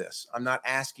build this. I'm not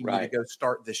asking you to go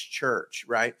start this church,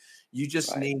 right? You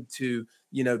just need to,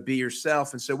 be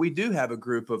yourself. And so we do have a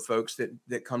group of folks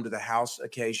that come to the house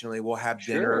occasionally. We'll have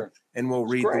dinner and we'll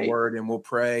read the word and we'll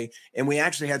pray. And we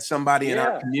actually had somebody in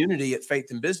our community at Faith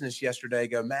and Business yesterday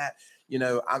go, Matt,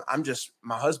 I'm just,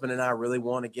 my husband and I really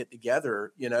want to get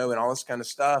together, and all this kind of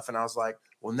stuff. And I was like,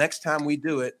 well, next time we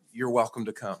do it, you're welcome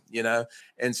to come,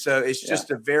 And so it's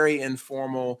just a very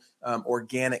informal,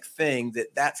 organic thing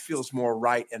that feels more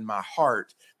right in my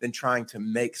heart than trying to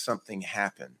make something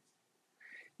happen.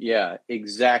 Yeah,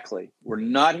 exactly. We're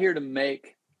not here to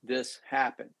make this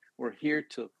happen. We're here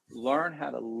to learn how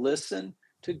to listen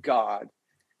to God,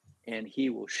 and he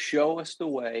will show us the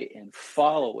way and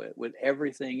follow it with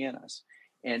everything in us.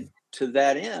 And to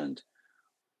that end,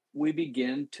 we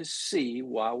begin to see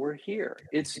why we're here.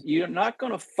 You're not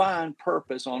going to find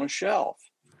purpose on a shelf.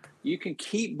 You can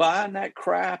keep buying that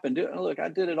crap and look, I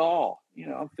did it all.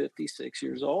 I'm 56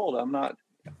 years old. I'm not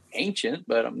ancient,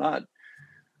 but I'm not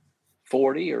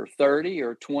 40 or 30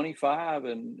 or 25.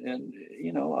 And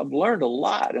I've learned a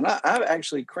lot. And I've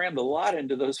actually crammed a lot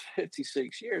into those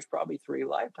 56 years, probably 3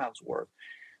 lifetimes worth.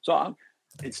 So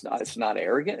it's not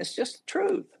arrogant. It's just the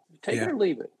truth. Take it or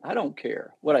leave it. I don't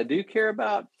care. What I do care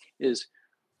about is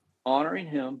honoring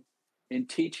him and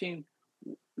teaching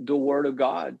the word of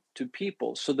God to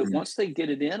people so that once they get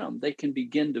it in them, they can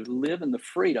begin to live in the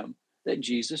freedom that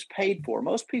Jesus paid for.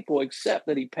 Most people accept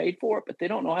that he paid for it, but they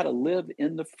don't know how to live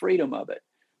in the freedom of it.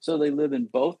 So they live in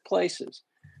both places.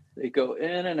 They go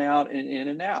in and out and in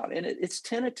and out. And it's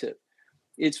tentative.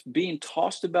 It's being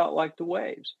tossed about like the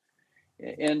waves.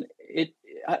 And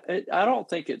I don't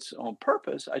think it's on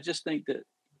purpose. I just think that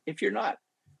if you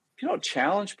don't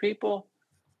challenge people,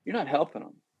 you're not helping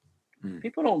them.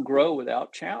 People don't grow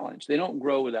without challenge. They don't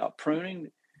grow without pruning.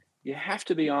 You have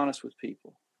to be honest with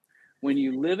people. When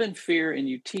you live in fear and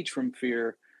you teach from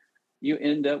fear, you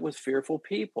end up with fearful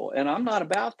people. And I'm not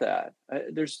about that.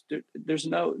 There's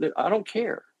no, I don't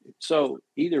care. So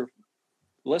either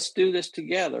let's do this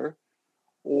together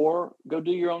or go do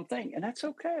your own thing. And that's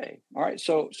okay. All right.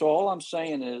 So all I'm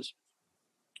saying is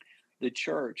the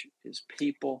church is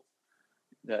people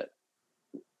that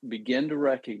begin to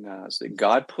recognize that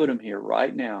God put them here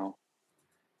right now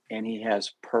and he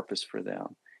has purpose for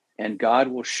them. And God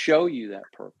will show you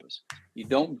that purpose. You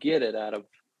don't get it out of,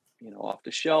 off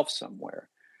the shelf somewhere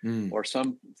or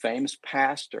some famous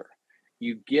pastor.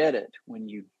 You get it when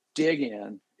you dig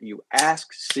in, you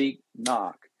ask, seek,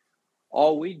 knock.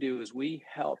 All we do is we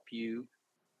help you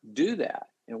do that.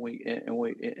 And we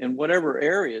in whatever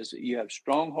areas you have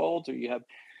strongholds or you have,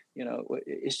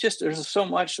 it's just there's so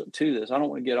much to this. I don't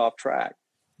want to get off track.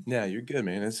 Yeah, you're good,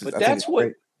 man. But I think it's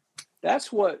great.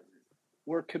 That's what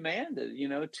we're commanded,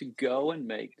 to go and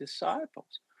make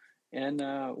disciples. And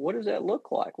what does that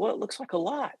look like? Well, it looks like a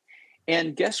lot.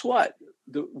 And guess what?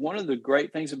 One of the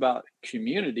great things about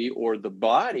community or the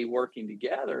body working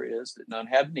together is that none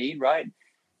have need, right?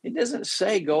 It doesn't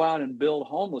say go out and build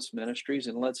homeless ministries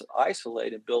and let's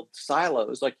isolate and build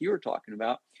silos like you were talking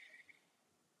about.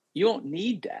 You don't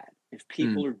need that if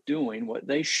people are doing what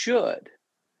they should.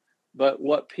 But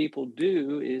what people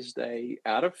do is they,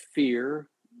 out of fear,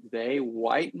 they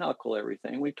white knuckle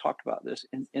everything. We've talked about this,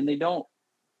 and they don't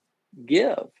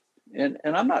give. And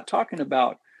I'm not talking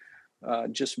about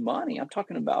just money. I'm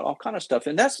talking about all kind of stuff.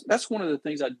 And that's one of the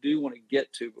things I do want to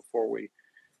get to before we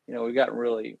gotten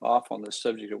really off on the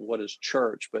subject of what is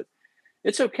church, but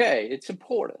it's okay. It's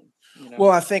important. Well,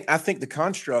 I think the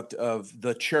construct of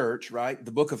the church, right?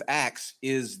 The book of Acts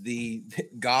is the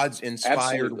God's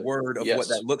inspired word of what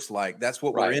that looks like. That's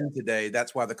what we're in today.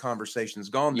 That's why the conversation's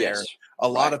gone there. A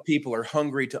lot of people are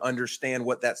hungry to understand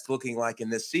what that's looking like in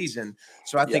this season.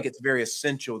 So I think it's very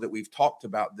essential that we've talked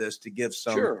about this to give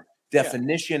some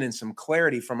definition and some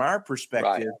clarity from our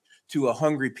perspective to a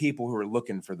hungry people who are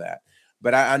looking for that.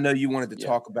 But I know you wanted to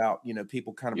talk about,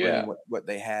 people kind of bringing what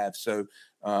they have. So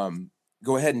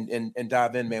go ahead and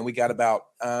dive in, man. We got about,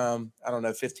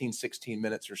 15, 16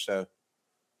 minutes or so.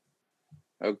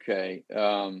 Okay.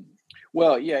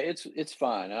 Well, yeah, it's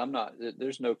fine.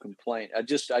 There's no complaint. I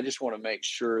just want to make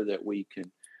sure that we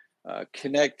can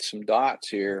connect some dots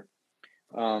here.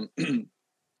 I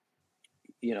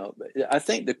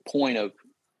think the point of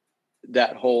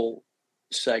that whole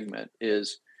segment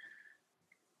is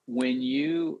when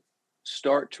you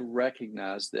start to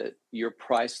recognize that you're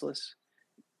priceless,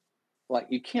 like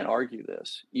you can't argue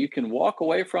this. You can walk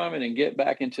away from it and get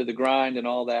back into the grind and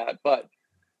all that, but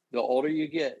the older you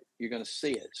get, you're going to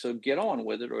see it. So get on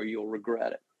with it or you'll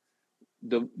regret it.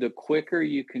 The quicker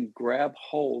you can grab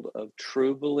hold of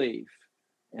true belief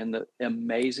and the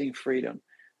amazing freedom,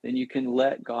 then you can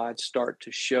let God start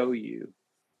to show you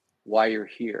why you're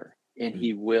here, and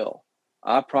He will.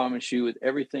 I promise you, with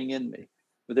everything in me,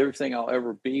 with everything I'll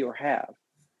ever be or have,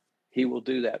 He will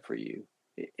do that for you.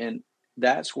 And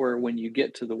that's where, when you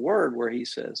get to the word where He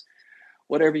says,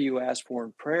 whatever you ask for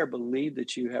in prayer, believe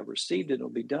that you have received it, it'll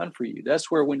be done for you. That's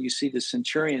where, when you see the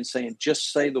centurion saying,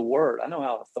 just say the word. I know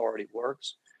how authority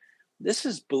works. This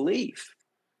is belief.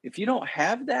 If you don't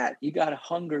have that, you got to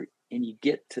hunger and you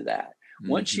get to that.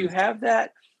 Once you have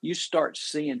that, you start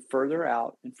seeing further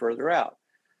out and further out.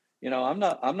 I'm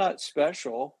not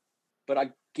special, but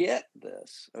I get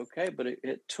this. Okay. But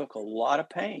it took a lot of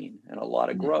pain and a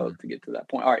lot of growth to get to that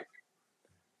point. All right.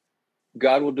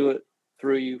 God will do it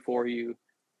through you, for you.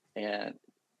 And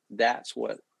that's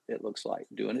what it looks like,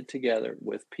 doing it together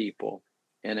with people.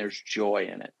 And there's joy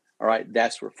in it. All right.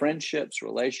 That's where friendships,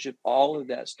 relationship, all of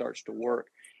that starts to work.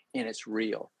 And it's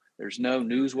real. There's no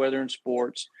news, weather, and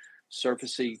sports,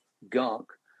 surfacey gunk.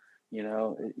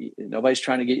 Nobody's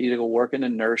trying to get you to go work in a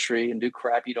nursery and do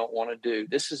crap you don't want to do.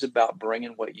 This is about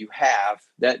bringing what you have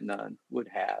that none would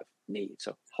have need.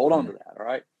 So hold on to that. All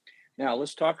right. Now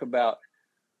let's talk about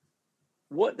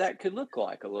what that could look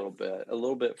like a little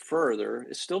bit further.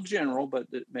 It's still general, but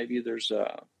maybe there's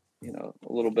a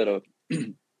little bit of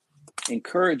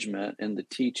encouragement in the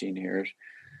teaching here.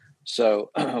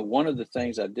 So one of the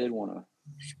things I did want to,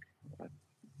 I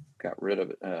got rid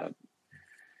of it.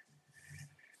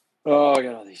 I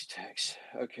got all these texts.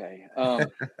 Okay.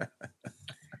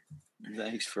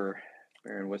 Thanks for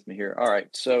bearing with me here. All right.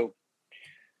 So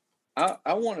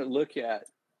I want to look at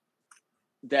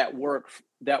that work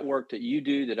that you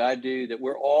do, that I do, that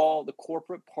we're all the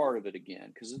corporate part of it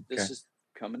again, because this is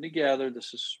coming together.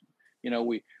 This is,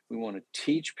 we want to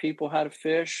teach people how to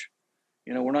fish.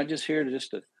 We're not just here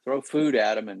to throw food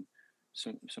at them and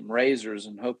some razors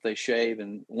and hope they shave.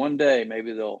 And one day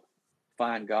maybe they'll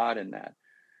find God in that.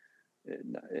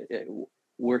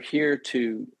 We're here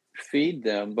to feed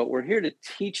them, but we're here to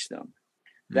teach them.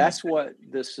 That's what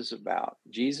this is about.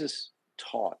 Jesus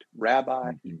taught,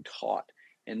 Rabbi taught,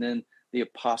 and then the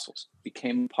apostles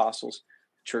became apostles.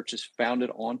 Churches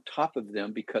founded on top of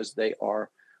them because they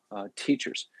are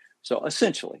teachers. So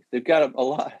essentially, they've got a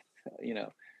lot,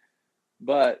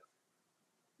 but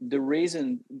the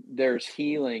reason there's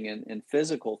healing and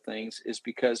physical things is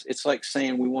because it's like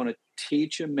saying we want to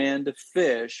teach a man to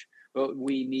fish, but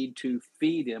we need to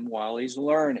feed him while he's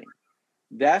learning.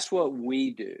 That's what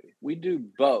we do. We do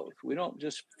both. We don't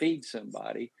just feed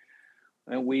somebody,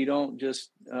 and we don't just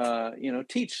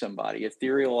teach somebody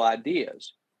ethereal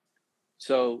ideas.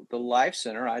 So the Life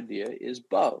Center idea is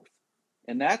both,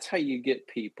 and that's how you get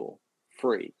people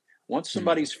free. Once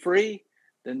somebody's free,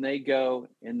 then they go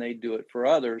and they do it for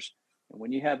others. And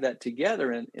when you have that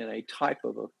together in a type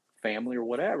of a family or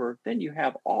whatever, then you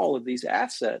have all of these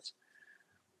assets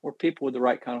where people with the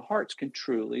right kind of hearts can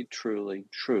truly, truly,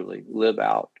 truly live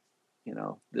out,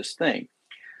 this thing.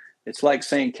 It's like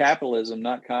saying capitalism,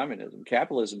 not communism.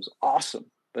 Capitalism's awesome,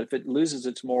 but if it loses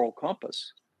its moral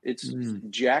compass, it's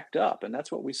jacked up. And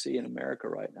that's what we see in America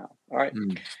right now. All right.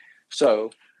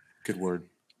 So good word.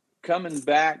 Coming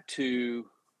back to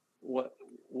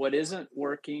what isn't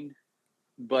working,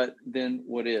 but then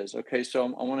what is. Okay, so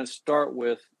I want to start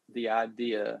with the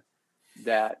idea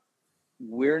that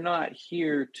we're not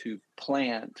here to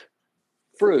plant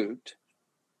fruit.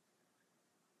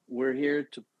 We're here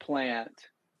to plant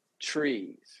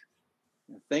trees.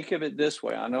 Think of it this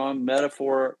way. I know I'm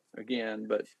metaphor again,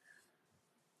 but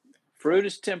fruit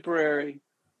is temporary,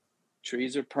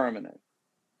 trees are permanent.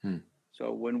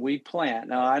 So when we plant,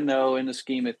 now I know in the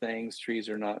scheme of things, trees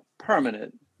are not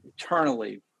permanent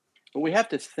eternally, but we have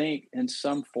to think in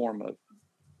some form of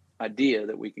idea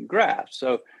that we can grasp.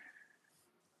 So,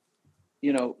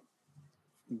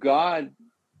 God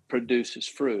produces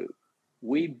fruit.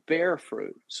 We bear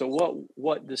fruit. So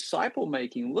what disciple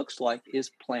making looks like is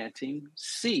planting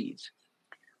seeds.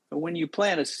 But when you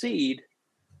plant a seed,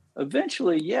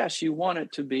 eventually, yes, you want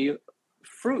it to be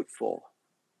fruitful.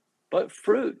 But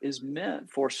fruit is meant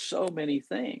for so many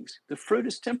things. The fruit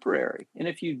is temporary. And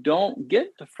if you don't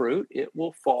get the fruit, it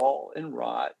will fall and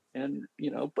rot. And,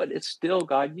 but it's still,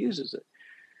 God uses it.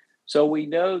 So we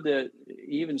know that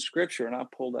even Scripture, and I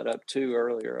pulled that up too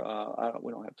earlier.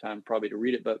 We don't have time probably to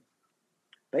read it, but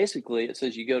basically it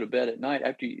says you go to bed at night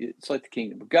it's like the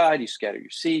kingdom of God. You scatter your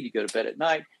seed, you go to bed at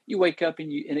night, you wake up and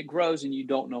it grows and you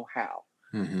don't know how.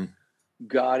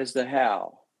 God is the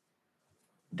how.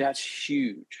 That's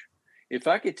huge. If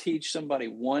I could teach somebody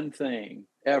one thing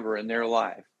ever in their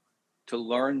life to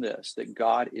learn this, that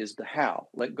God is the how,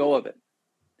 let go of it,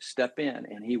 step in,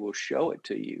 and he will show it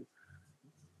to you.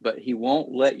 But he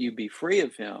won't let you be free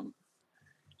of him.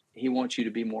 He wants you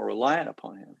to be more reliant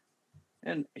upon him.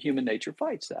 And human nature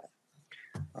fights that.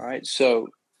 All right. So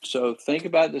think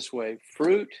about it this way.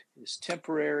 Fruit is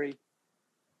temporary.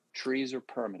 Trees are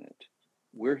permanent.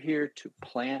 We're here to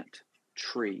plant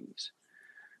trees.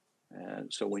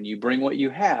 And so when you bring what you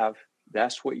have,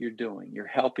 that's what you're doing. You're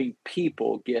helping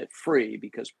people get free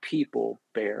because people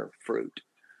bear fruit.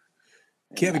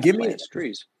 And Kevin,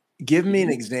 give me an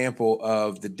example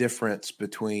of the difference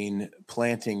between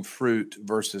planting fruit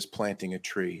versus planting a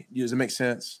tree. Does it make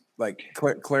sense? Like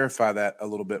clarify that a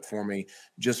little bit for me,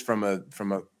 just from an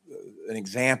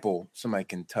example somebody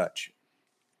can touch.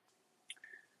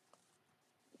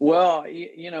 Well,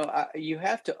 you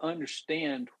have to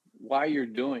understand why you're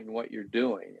doing what you're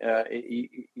doing.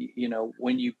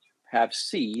 When you have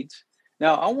seeds.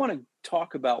 Now, I want to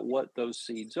talk about what those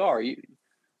seeds are. You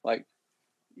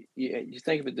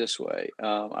think of it this way.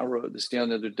 I wrote this down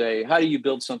the other day. How do you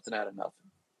build something out of nothing?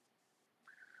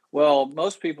 Well,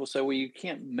 most people say, well, you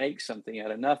can't make something out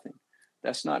of nothing.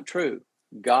 That's not true.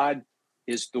 God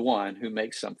is the one who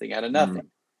makes something out of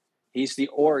nothing. He's the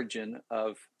origin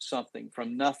of something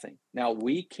from nothing. Now,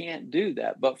 we can't do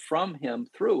that, but from him,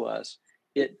 through us,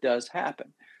 it does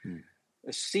happen.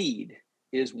 A seed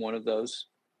is one of those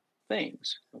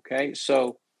things, okay?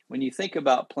 So when you think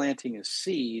about planting a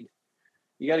seed,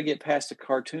 you got to get past the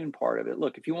cartoon part of it.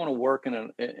 Look, if you want to work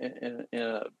in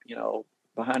a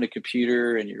behind a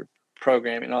computer and you're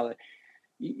programming and all that,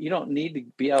 you don't need to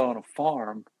be out on a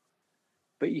farm,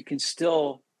 but you can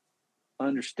still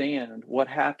understand what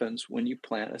happens when you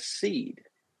plant a seed.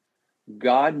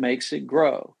 God makes it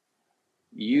grow.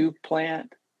 You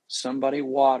plant, somebody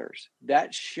waters.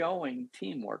 That's showing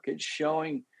teamwork. It's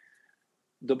showing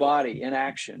the body in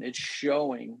action. It's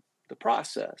showing the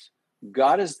process.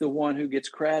 God is the one who gets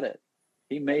credit.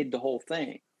 He made the whole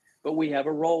thing, but we have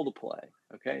a role to play.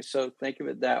 Okay, so think of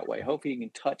it that way. Hope you can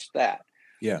touch that.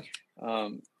 Yeah.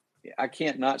 I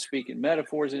can't not speak in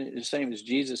metaphors, and it's the same as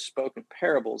Jesus spoke in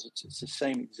parables. It's the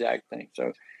same exact thing.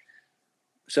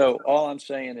 So all I'm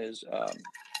saying is,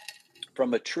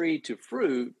 from a tree to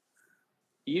fruit,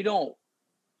 you don't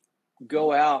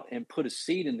go out and put a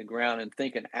seed in the ground and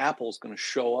think an apple's going to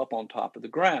show up on top of the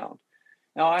ground.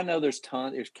 Now, I know there's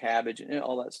cabbage and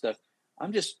all that stuff.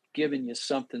 I'm just giving you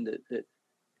something that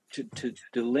to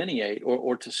delineate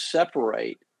or to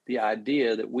separate the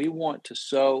idea that we want to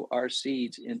sow our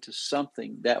seeds into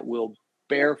something that will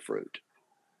bear fruit.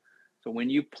 So when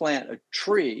you plant a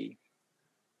tree,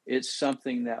 it's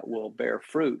something that will bear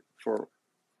fruit for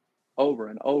over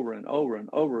and over and over and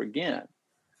over again.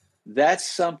 That's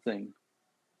something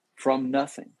from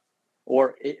nothing.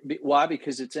 Why?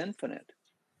 Because it's infinite.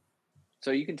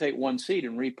 So you can take one seed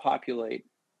and repopulate,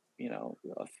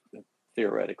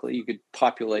 theoretically, you could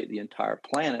populate the entire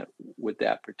planet with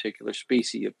that particular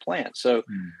species of plant. So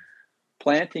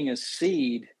planting a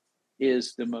seed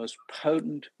is the most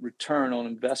potent return on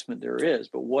investment there is.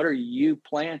 But what are you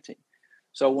planting?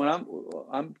 So when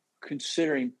I'm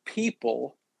considering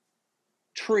people,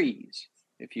 trees,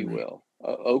 if you will,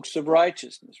 oaks of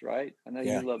righteousness, right? I know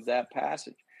you love that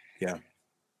passage. Yeah.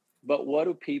 But what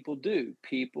do?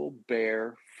 People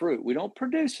bear fruit. We don't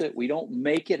produce it. We don't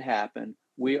make it happen.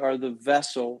 We are the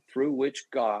vessel through which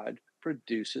God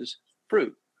produces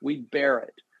fruit. We bear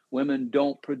it. Women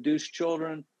don't produce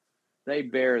children. They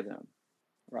bear them,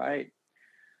 right?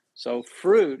 So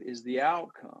fruit is the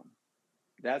outcome.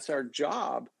 That's our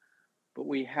job. But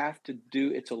we have to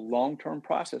it's a long-term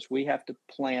process. We have to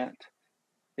plant.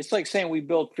 It's like saying we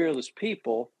build fearless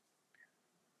people.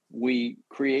 We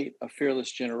create a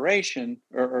fearless generation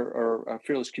or a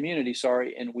fearless community,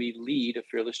 and we lead a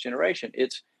fearless generation.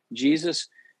 Jesus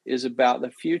is about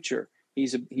the future.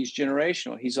 He's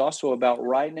generational. He's also about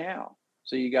right now.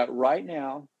 So you got right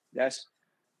now, that's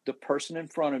the person in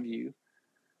front of you.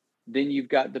 Then you've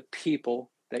got the people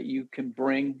that you can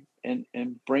bring and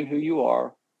bring who you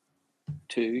are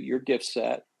to your gift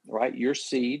set, right? Your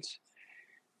seeds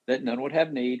that none would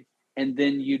have need. And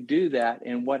then you do that.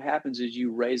 And what happens is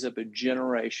you raise up a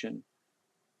generation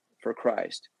for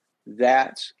Christ.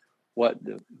 That's what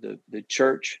the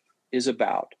church is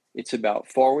about. It's about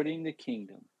forwarding the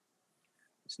kingdom.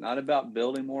 It's not about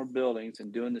building more buildings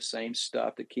and doing the same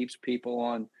stuff that keeps people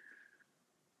on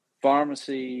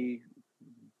pharmacy,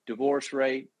 divorce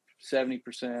rate,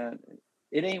 70%.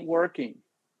 It ain't working.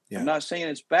 Yeah. I'm not saying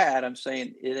it's bad. I'm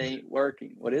saying it ain't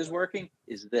working. What is working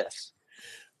is this.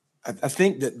 I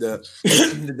think that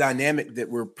the dynamic that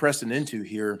we're pressing into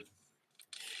here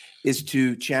is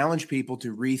to challenge people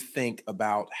to rethink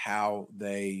about how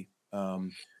they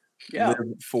live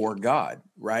for God,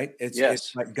 right?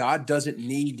 It's like God doesn't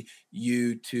need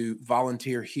you to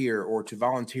volunteer here or to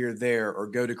volunteer there or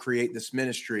go to create this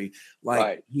ministry.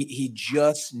 Like he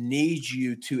just needs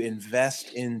you to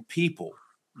invest in people.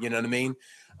 You know what I mean?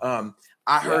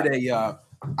 I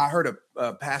heard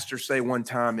a pastor say one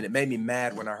time, and it made me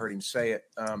mad when I heard him say it.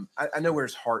 I know where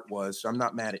his heart was, so I'm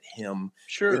not mad at him.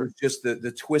 Sure. It was just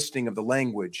the twisting of the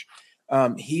language.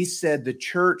 He said the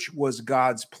church was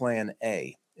God's plan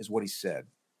A, is what he said.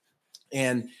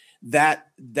 And that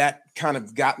kind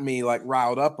of got me like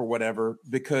riled up or whatever,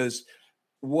 because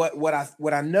what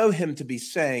I know him to be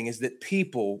saying is that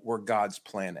people were God's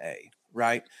plan A.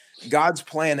 Right? God's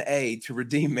plan A to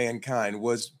redeem mankind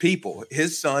was people,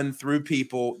 his son through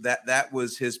people. That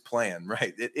was his plan,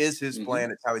 right? It is his plan.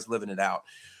 It's how he's living it out.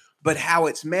 But how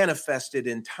it's manifested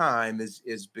in time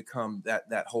is become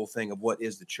that whole thing of what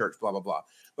is the church, blah, blah, blah.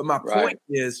 But my point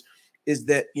is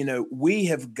that, we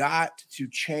have got to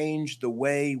change the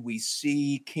way we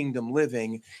see kingdom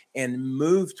living and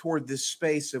move toward this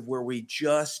space of where we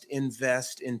just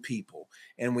invest in people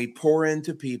and we pour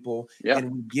into people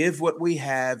and we give what we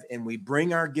have and we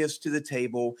bring our gifts to the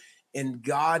table. And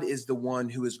God is the one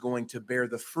who is going to bear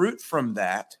the fruit from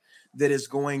that is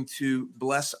going to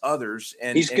bless others.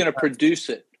 And he's going to produce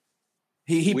it.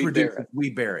 He produces it. We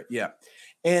bear it. Yeah.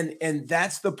 And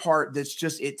that's the part that's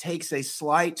just, it takes a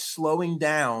slight slowing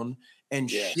down and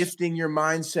shifting your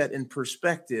mindset and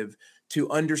perspective to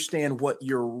understand what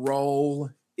your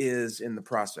role is in the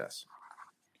process.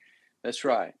 That's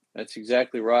right. That's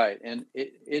exactly right. And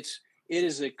it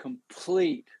is a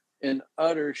complete and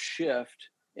utter shift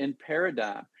in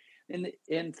paradigm.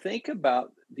 And think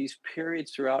about these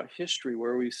periods throughout history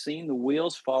where we've seen the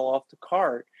wheels fall off the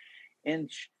cart and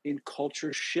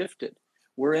culture shifted.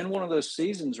 We're in one of those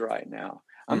seasons right now.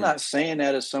 I'm not saying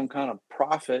that as some kind of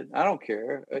prophet. I don't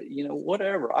care,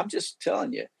 whatever. I'm just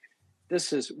telling you,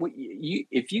 this is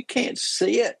if you can't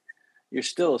see it, you're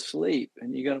still asleep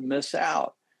and you're going to miss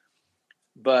out.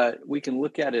 But we can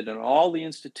look at it in all the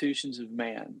institutions of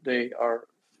man. They are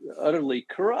utterly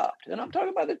corrupt. And I'm talking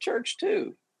about the church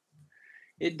too.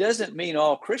 It doesn't mean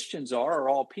all Christians are, or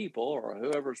all people, or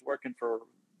whoever's working for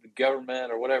the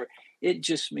government or whatever. It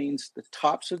just means the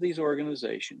tops of these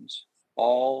organizations,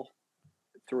 all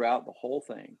throughout the whole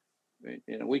thing.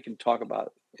 We can talk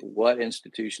about what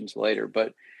institutions later,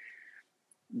 but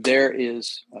there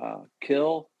is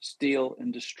kill, steal,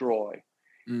 and destroy.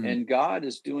 And God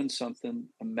is doing something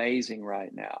amazing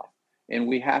right now. And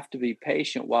we have to be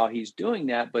patient while he's doing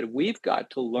that. But we've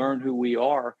got to learn who we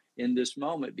are in this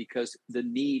moment, because the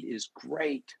need is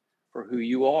great for who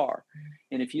you are.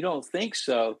 And if you don't think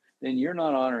so, then you're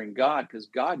not honoring God, because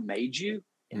God made you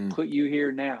and put you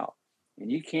here now.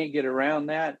 And you can't get around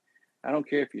that. I don't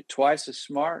care if you're twice as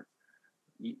smart.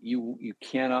 You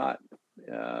cannot.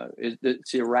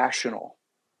 It's irrational.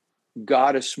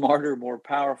 God is smarter, more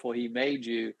powerful. He made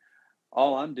you.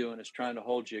 All I'm doing is trying to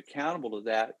hold you accountable to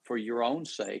that for your own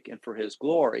sake and for his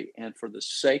glory and for the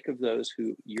sake of those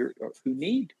who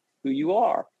need who you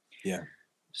are. Yeah.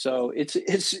 So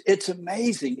it's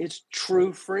amazing. It's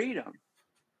true freedom.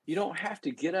 You don't have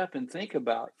to get up and think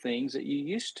about things that you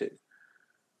used to,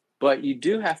 but you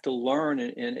do have to learn,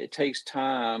 and it takes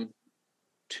time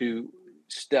to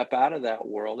step out of that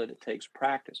world, and it takes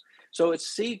practice. So it's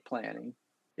seed planting.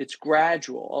 It's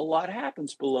gradual. A lot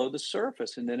happens below the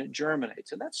surface, and then it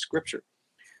germinates, and that's scripture.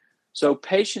 So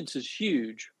patience is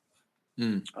huge.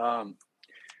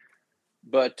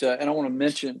 But and I want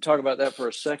to talk about that for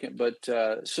a second. But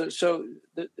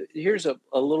here's a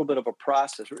little bit of a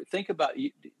process. Think about,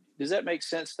 does that make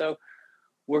sense though?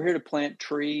 We're here to plant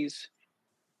trees,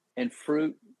 and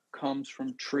fruit comes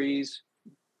from trees.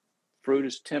 Fruit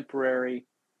is temporary.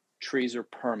 Trees are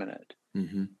permanent.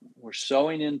 Mm-hmm. We're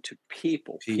sowing into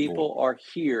people. People are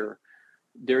here.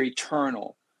 They're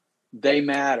eternal. They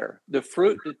matter. The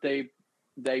fruit that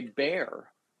they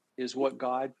bear is what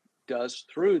God does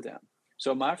through them.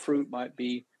 So my fruit might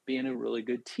be being a really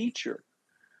good teacher.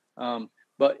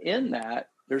 But in that,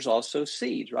 there's also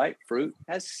seeds, right? Fruit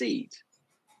has seeds.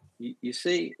 You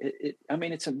see,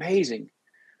 it's amazing.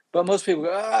 But most people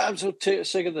go, I'm so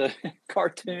sick of the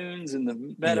cartoons and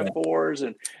the metaphors,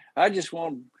 and I just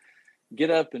want to get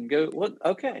up and go. What?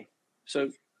 Okay, so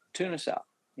tune us out.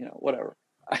 Whatever.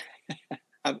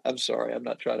 I'm sorry. I'm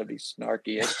not trying to be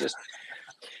snarky. It's just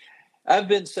I've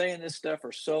been saying this stuff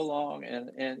for so long,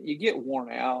 and you get worn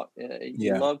out.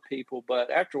 You love people, but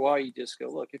after a while, you just go,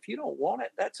 look, if you don't want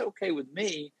it, that's okay with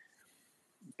me.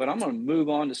 But I'm going to move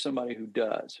on to somebody who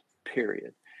does.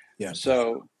 Period. Yeah.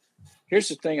 So here's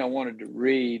the thing I wanted to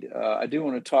read. I do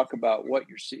want to talk about what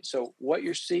your seeds. So what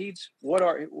your seeds,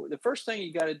 the first thing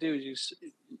you got to do is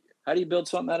how do you build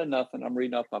something out of nothing? I'm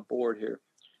reading off my board here.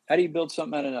 How do you build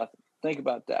something out of nothing? Think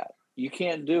about that. You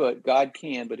can't do it. God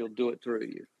can, but he'll do it through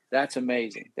you. That's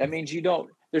amazing. That means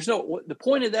the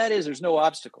point of that is there's no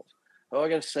obstacles. Oh, I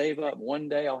got to save up. One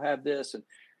day I'll have this. And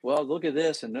well, look at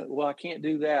this. And well, I can't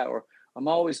do that. Or I'm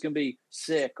always going to be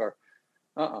sick. Or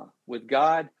with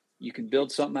God, you can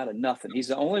build something out of nothing. He's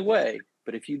the only way.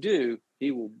 But if you do,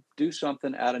 he will do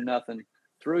something out of nothing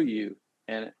through you.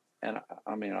 And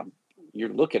you're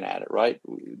looking at it, right?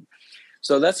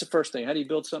 So that's the first thing. How do you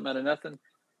build something out of nothing?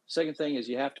 Second thing is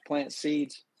you have to plant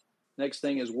seeds. Next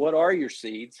thing is, what are your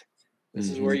seeds? This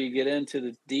is where you get into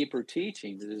the deeper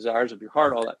teaching, the desires of your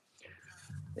heart, all that.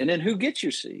 And then who gets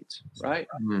your seeds, right?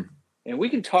 And we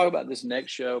can talk about this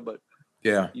next show, but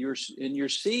your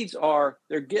seeds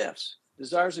they're gifts,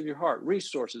 desires of your heart,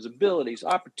 resources, abilities,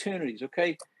 opportunities.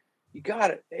 Okay. You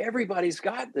got it. Everybody's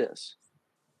got this.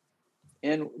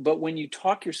 But when you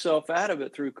talk yourself out of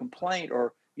it through complaint,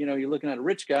 or, you're looking at a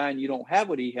rich guy and you don't have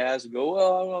what he has, and go,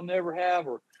 well, I'll never have,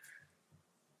 or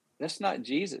that's not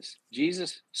Jesus.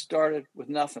 Jesus started with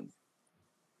nothing.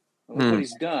 Look what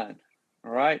he's done.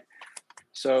 All right.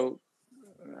 So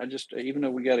even though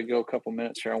we got to go a couple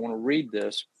minutes here, I want to read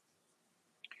this.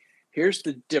 Here's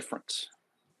the difference.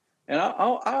 And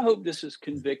I hope this is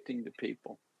convicting to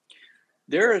people.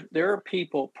 There are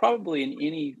people probably in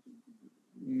any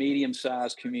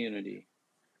medium-sized community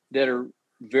that are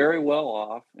very well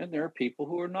off, and there are people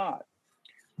who are not.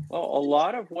 Well, a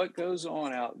lot of what goes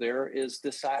on out there is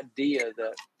this idea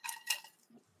that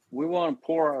we want to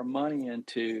pour our money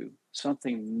into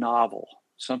something novel,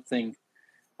 something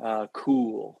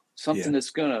cool, something that's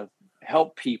going to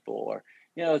help people, or,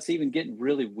 it's even getting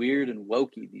really weird and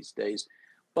wokey these days.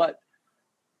 But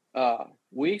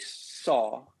we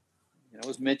saw, it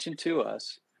was mentioned to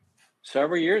us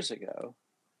several years ago,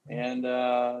 and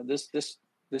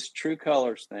this True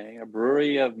Colors thing, a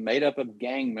brewery made up of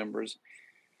gang members.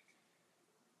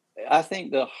 I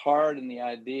think the heart and the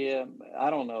idea, I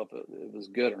don't know if it was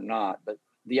good or not, but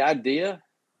the idea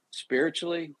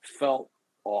spiritually felt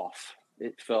off.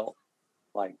 It felt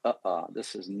like,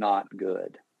 this is not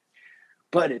good.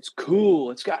 But it's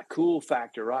cool. It's got cool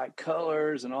factor, right?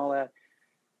 Colors and all that.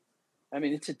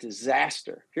 It's a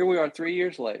disaster. Here we are 3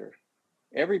 years later.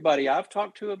 Everybody I've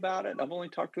talked to about it, I've only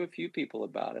talked to a few people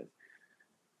about it.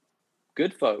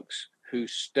 Good folks who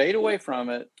stayed away from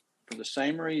it for the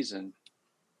same reason.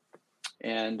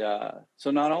 And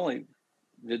so not only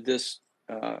did this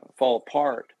fall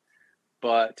apart.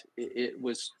 But it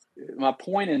was, my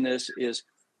point in this is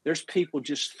there's people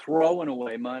just throwing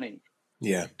away money.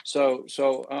 Yeah. So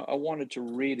I wanted to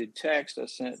read a text I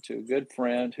sent to a good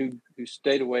friend who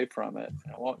stayed away from it.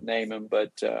 I won't name him,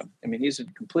 but I mean, he's in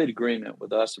complete agreement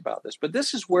with us about this. But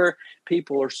this is where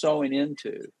people are sowing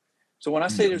into. So when I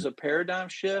say there's a paradigm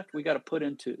shift, we got to put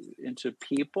into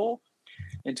people,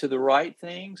 into the right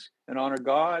things, and honor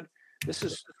God. This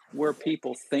is where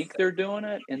people think they're doing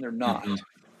it and they're not.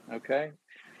 Okay.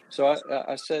 So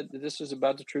I said, this is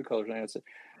about the True Colors. I said,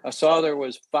 I saw there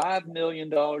was $5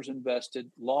 million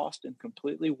invested, lost, and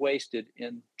completely wasted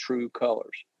in True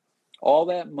Colors. All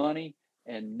that money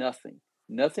and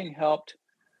nothing helped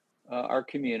our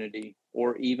community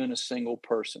or even a single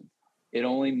person. It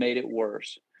only made it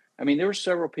worse. I mean, there were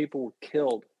several people were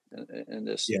killed in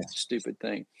this stupid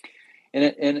thing. And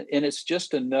it's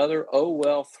just another,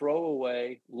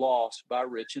 throwaway loss by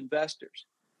rich investors.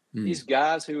 These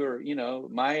guys who are,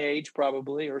 my age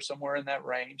probably, or somewhere in that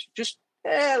range, just,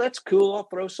 that's cool, I'll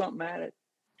throw something at it.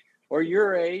 Or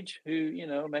your age who,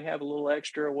 may have a little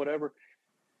extra or whatever.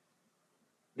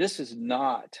 This is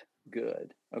not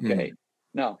good. Okay.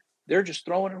 No, they're just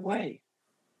throwing it away.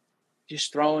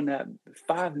 Just throwing that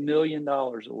 $5 million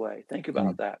away. Think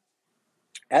about that.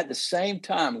 At the same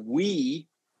time, we,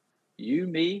 you,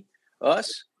 me,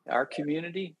 us, our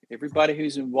community, everybody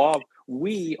who's involved,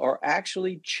 we are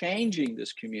actually changing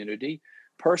this community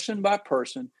person by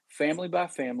person, family by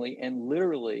family, and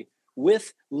literally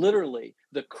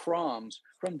the crumbs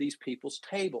from these people's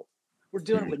table. We're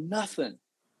doing it with nothing.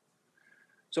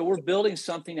 So we're building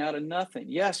something out of nothing.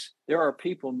 Yes, there are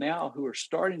people now who are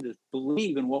starting to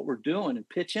believe in what we're doing and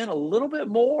pitch in a little bit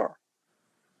more.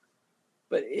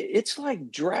 But it's like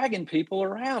dragging people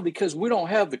around because we don't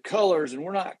have the colors and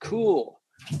we're not cool.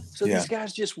 So these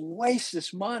guys just waste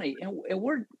this money, and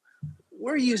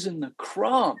we're using the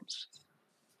crumbs.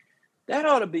 That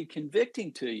ought to be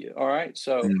convicting to you. All right.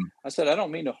 So I said, I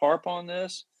don't mean to harp on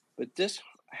this, but this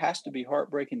has to be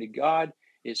heartbreaking to God.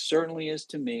 It certainly is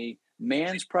to me.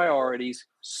 Man's priorities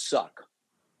suck.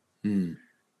 And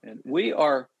we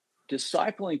are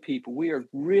discipling people. We are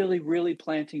really, really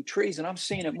planting trees. And I'm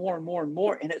seeing it more and more and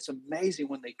more. And it's amazing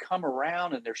when they come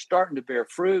around and they're starting to bear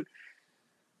fruit.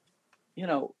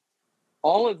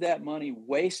 All of that money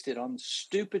wasted on the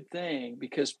stupid thing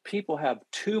because people have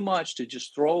too much to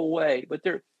just throw away. But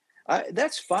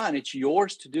that's fine. It's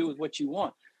yours to do with what you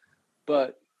want.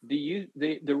 But the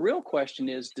real question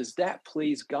is, does that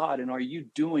please God? And are you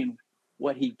doing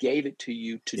what he gave it to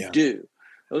you to do?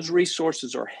 Those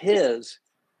resources are his.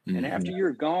 And after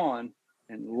you're gone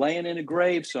and laying in a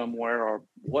grave somewhere or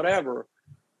whatever,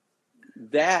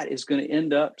 that is going to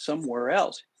end up somewhere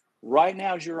else. Right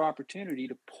now is your opportunity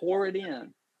to pour it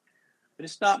in. But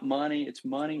it's not money, it's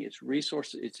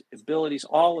resources, it's abilities,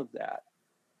 all of that.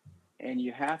 And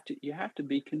you have to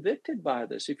be convicted by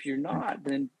this. If you're not,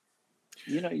 then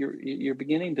you're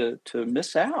beginning to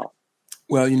miss out.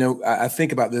 Well, I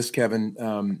think about this, Kevin,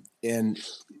 and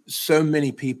so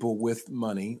many people with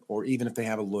money, or even if they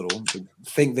have a little, they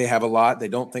think they have a lot, they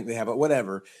don't think they have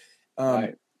whatever.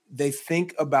 Right. They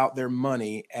think about their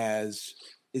money as,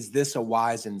 is this a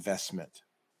wise investment?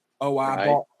 Oh,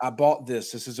 I bought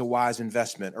this. This is a wise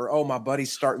investment. Or, oh, my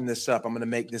buddy's starting this up. I'm going to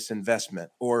make this investment.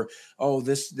 Or, oh,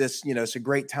 this, it's a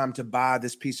great time to buy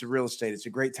this piece of real estate. It's a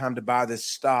great time to buy this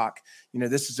stock.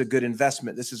 This is a good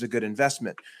investment. This is a good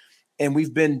investment. And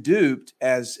we've been duped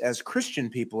as Christian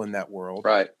people in that world,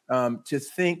 right, to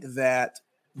think that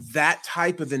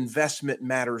type of investment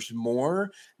matters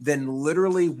more than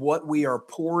literally what we are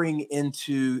pouring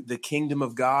into the kingdom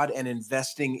of God and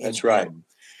investing in him.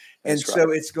 And so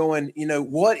it's going,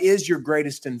 what is your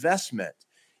greatest investment?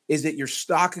 Is it your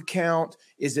stock account?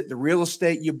 Is it the real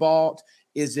estate you bought?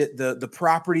 Is it the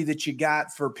property that you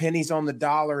got for pennies on the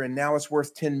dollar and now it's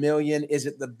worth 10 million? Is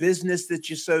it the business that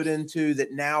you sowed into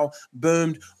that now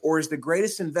boomed? Or is the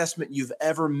greatest investment you've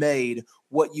ever made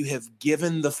what you have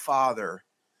given the Father,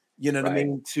 what I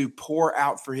mean, to pour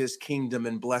out for his kingdom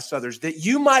and bless others that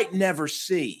you might never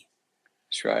see?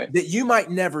 That's right. That you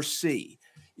might never see.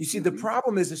 You see, the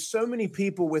problem is so many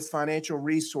people with financial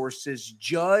resources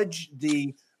judge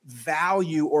the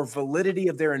value or validity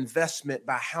of their investment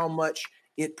by how much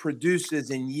it produces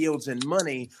and yields in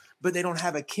money, but they don't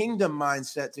have a kingdom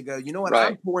mindset to go, you know what,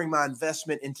 I'm pouring my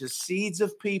investment into seeds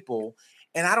of people,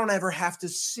 and I don't ever have to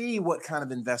see what kind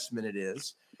of investment it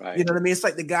is. Right. You know what I mean? It's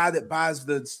like the guy that buys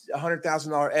the $100,000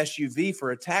 SUV for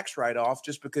a tax write-off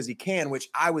just because he can, which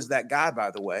I was that guy,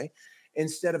 by the way,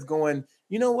 instead of going,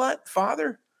 you know what,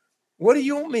 Father, what do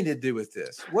you want me to do with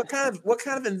this? What kind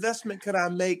of investment could I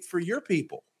make for your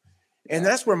people? And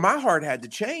that's where my heart had to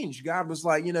change. God was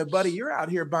like, buddy, you're out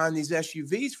here buying these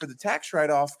SUVs for the tax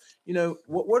write-off.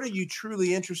 What are you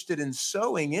truly interested in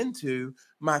sowing into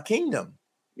my kingdom?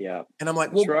 Yeah. And I'm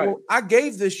like, That's right. well, I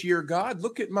gave this year, God,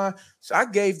 look at so I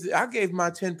gave my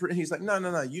 10%. He's like,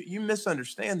 no, you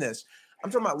misunderstand this.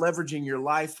 I'm talking about leveraging your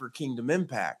life for kingdom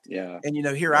impact. Yeah. And,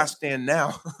 here I stand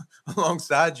now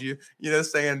alongside you,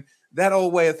 saying that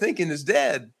old way of thinking is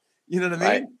dead. You know what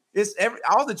I mean? Right. It's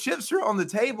all the chips are on the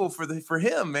table for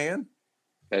him, man.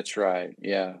 That's right.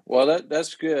 Yeah. Well,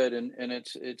 that's good. And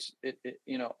it's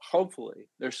hopefully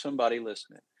there's somebody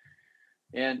listening.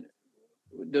 And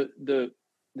the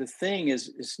thing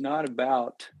is, it's not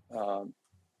about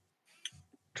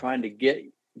trying to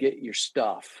get your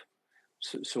stuff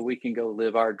so we can go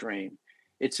live our dream.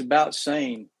 It's about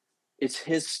saying it's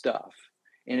his stuff.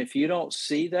 And if you don't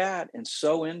see that and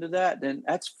sow into that, then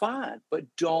that's fine. But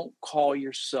don't call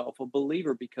yourself a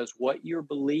believer, because what you're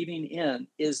believing in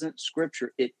isn't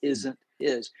scripture. It isn't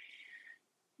his.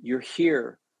 You're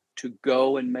here to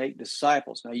go and make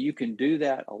disciples. Now, you can do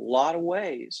that a lot of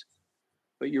ways,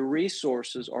 but your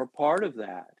resources are part of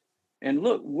that. And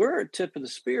look, we're a tip of the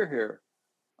spear here.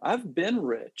 I've been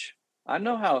rich. I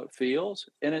know how it feels,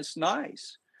 and it's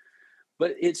nice.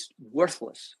 But it's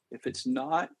worthless if it's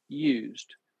not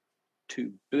used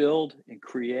to build and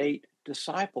create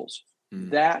disciples.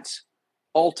 That's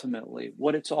ultimately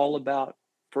what it's all about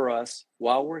for us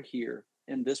while we're here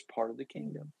in this part of the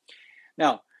kingdom.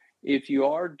 Now, if you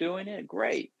are doing it,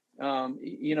 great.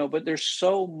 But there's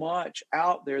so much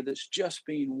out there that's just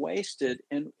being wasted.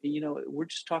 And, we're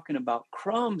just talking about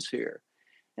crumbs here.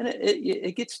 And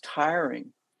it gets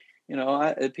tiring.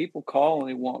 People call and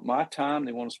they want my time.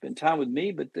 They want to spend time with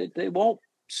me, but they won't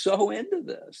sow into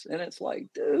this. And it's like,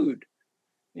 dude,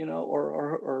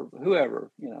 or whoever,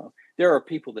 there are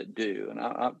people that do.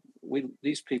 And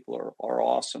these people are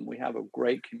awesome. We have a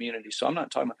great community. So I'm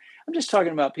just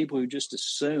talking about people who just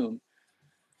assume,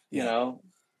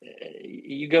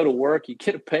 you go to work, you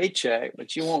get a paycheck,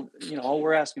 but you won't, all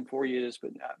we're asking for you is,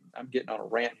 but I'm getting on a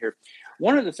rant here.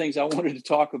 One of the things I wanted to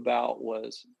talk about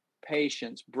was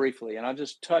patience briefly, and I'll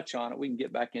just touch on it. We can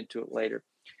get back into it later.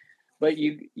 But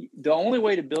the only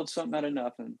way to build something out of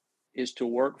nothing is to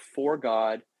work for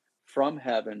God from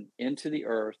heaven into the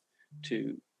earth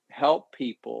to help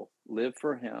people live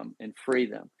for him and free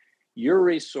them. Your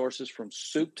resources from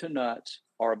soup to nuts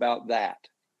are about that.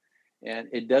 And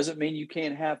it doesn't mean you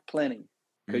can't have plenty,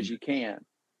 because you can.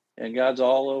 And God's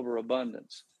all over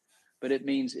abundance. But it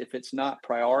means if it's not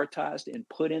prioritized and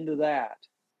put into that,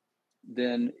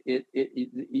 then it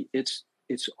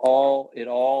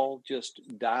all just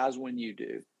dies when you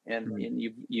do. And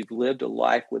you've lived a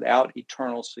life without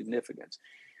eternal significance.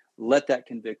 Let that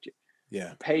convict you.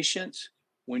 Yeah. Patience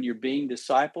when you're being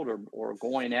discipled or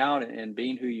going out and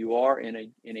being who you are in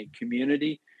a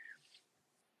community.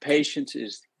 Patience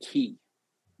is key.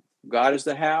 God is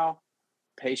the how.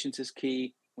 Patience is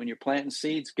key. When you're planting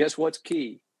seeds, guess what's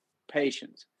key?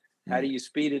 Patience. How do you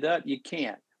speed it up? You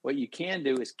can't. What you can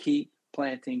do is keep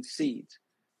planting seeds.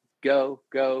 Go,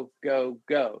 go, go,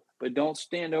 go. But don't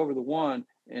stand over the one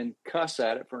and cuss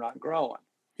at it for not growing.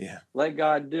 Yeah. Let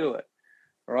God do it.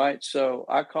 All right. So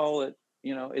I call it,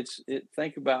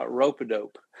 think about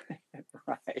rope-a-dope.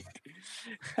 Right.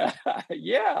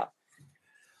 Yeah.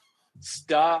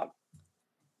 Stop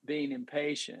being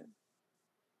impatient.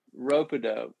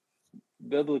 Rope-a-dope.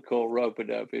 Biblical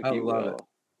rope-a-dope, if you will.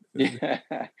 Yeah.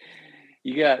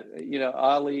 You got,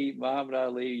 Muhammad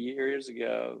Ali years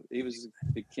ago, he was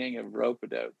the king of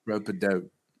rope-a-dope.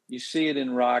 Rope-a-dope. You see it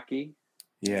in Rocky.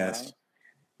 Yes.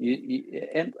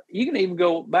 And you can even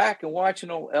go back and watch an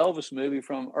old Elvis movie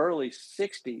from early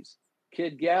 60s.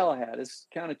 Kid Galahad. It's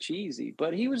kind of cheesy,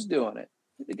 but he was doing it.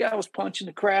 The guy was punching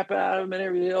the crap out of him and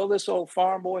everything. Oh, this old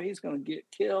farm boy, he's going to get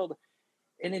killed.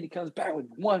 And then he comes back with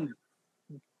one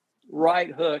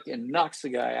right hook and knocks the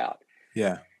guy out.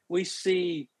 Yeah. We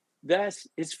see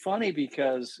it's funny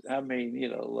because,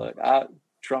 look,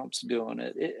 Trump's doing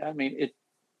it.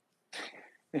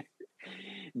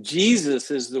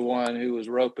 Jesus is the one who was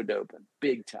rope-a-doping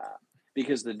big time,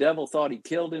 because the devil thought he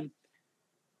killed him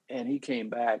and he came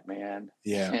back, man.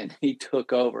 Yeah. And he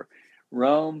took over.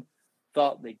 Rome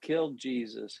thought they killed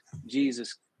Jesus.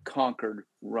 Jesus conquered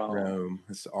Rome.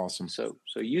 That's awesome. So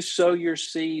you sow your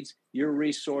seeds, your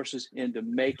resources into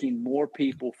making more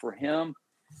people for him.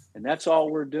 And that's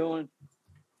all we're doing.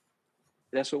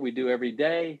 That's what we do every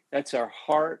day. That's our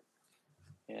heart.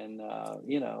 And,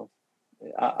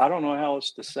 I don't know how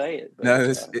else to say it, but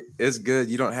No, it's good.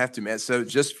 You don't have to, man. So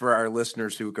just for our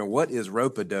listeners who go, what is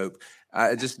rope-a-dope?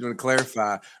 I just want to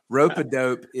clarify.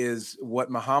 Rope-a-dope is what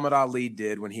Muhammad Ali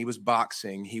did when he was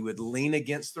boxing. He would lean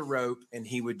against the rope and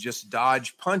he would just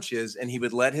dodge punches and he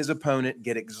would let his opponent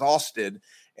get exhausted.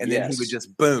 And then he would yes,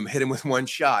 just, boom, hit him with one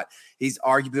shot. He's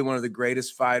arguably one of the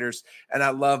greatest fighters. And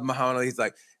I love Muhammad Ali. He's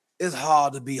like, it's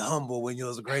hard to be humble when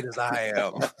you're as great as I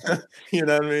am. You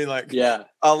know what I mean? Like, yeah,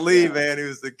 Ali, yeah, man, he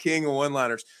was the king of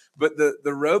one-liners. But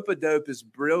the rope-a-dope is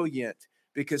brilliant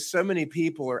because so many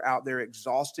people are out there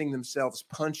exhausting themselves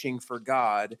punching for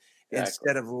God exactly.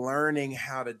 instead of learning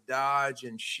how to dodge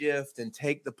and shift and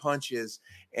take the punches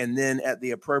and then at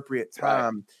the appropriate Right.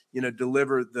 time,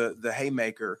 deliver the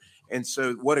haymaker. And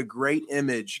so what a great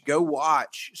image. Go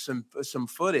watch some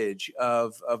footage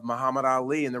of Muhammad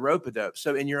Ali and the rope-a-dope.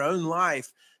 So in your own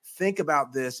life, think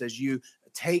about this as you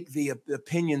take the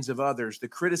opinions of others, the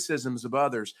criticisms of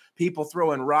others, people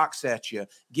throwing rocks at you,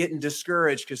 getting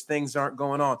discouraged because things aren't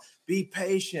going on. Be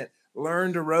patient,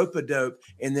 learn to rope-a-dope,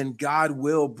 and then God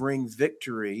will bring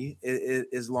victory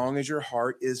as long as your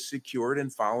heart is secured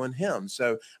and following him.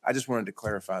 So I just wanted to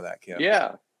clarify that, Kev.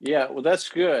 Yeah, yeah. Well, that's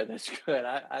good. That's good.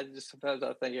 I just sometimes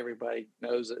I think everybody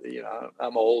knows that.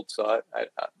 I'm old, so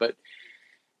but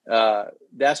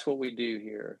that's what we do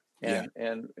here, Yeah.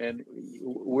 and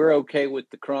we're okay with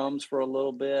the crumbs for a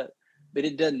little bit, but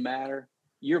it doesn't matter.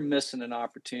 You're missing an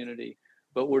opportunity,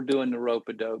 but we're doing the rope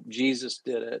a dope. Jesus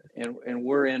did it, and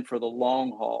we're in for the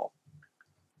long haul.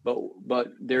 But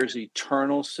there's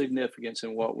eternal significance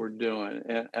in what we're doing,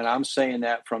 and I'm saying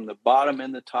that from the bottom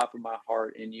and the top of my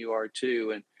heart, and you are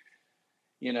too. And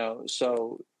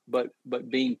so but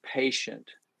being patient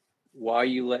while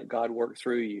you let God work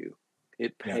through you,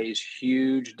 it Yeah. pays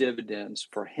huge dividends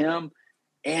for him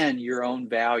and your own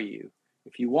value.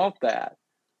 If you want that,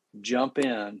 jump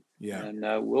in, Yeah. and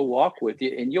we'll walk with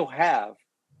you, and you'll have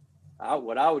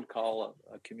what I would call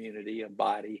a community, a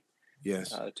body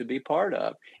Yes. to be part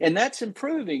of. And that's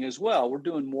improving as well. We're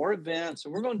doing more events,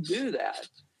 and we're going to do that.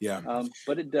 Yeah.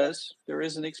 But there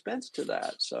is an expense to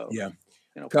that. So, Yeah.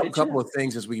 pitch Couple in. of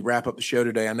things as we wrap up the show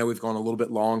today. I know we've gone a little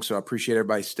bit long, so I appreciate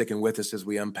everybody sticking with us as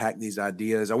we unpack these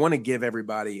ideas. I want to give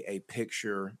everybody a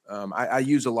picture. I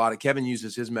use a lot of, Kevin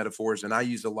uses his metaphors, and I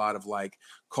use a lot of like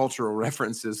cultural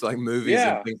references, like movies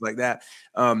and Yeah. things like that.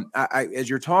 As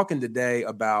you're talking today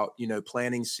about,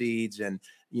 planting seeds and,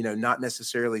 not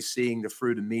necessarily seeing the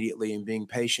fruit immediately and being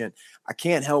patient, I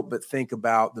can't help but think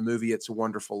about the movie It's a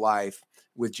Wonderful Life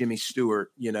with Jimmy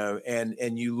Stewart,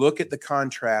 and you look at the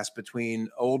contrast between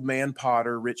Old Man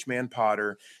Potter, Rich Man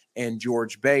Potter, and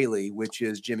George Bailey, which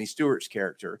is Jimmy Stewart's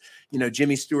character.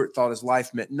 Jimmy Stewart thought his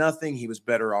life meant nothing. He was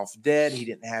better off dead. He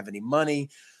didn't have any money.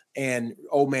 And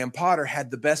Old Man Potter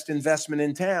had the best investment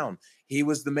in town. He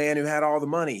was the man who had all the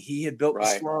money. He had built the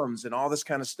Right. slums and all this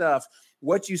kind of stuff.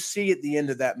 What you see at the end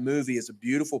of that movie is a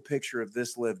beautiful picture of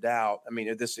this lived out. I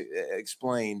mean, this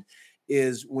explained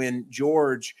is when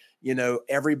George,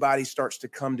 everybody starts to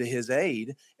come to his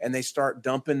aid and they start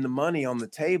dumping the money on the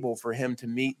table for him to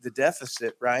meet the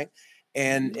deficit, right?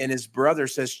 And his brother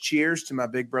says, "Cheers to my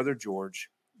big brother George,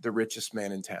 the richest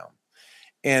man in town."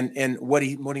 And what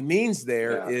he means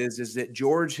there Yeah. is that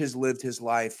George has lived his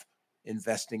life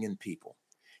investing in people.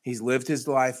 He's lived his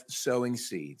life sowing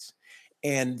seeds.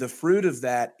 And the fruit of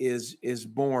that is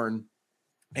born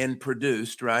and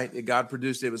produced, right? God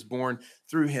produced it. It was born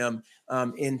through him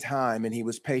in time, and he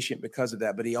was patient because of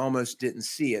that. But he almost didn't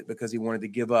see it because he wanted to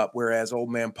give up. Whereas Old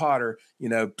Man Potter,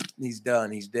 he's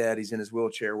done. He's dead. He's in his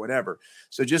wheelchair, whatever.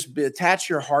 So just attach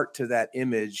your heart to that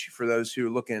image for those who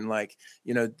are looking like,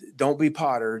 don't be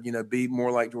Potter, be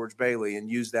more like George Bailey, and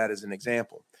use that as an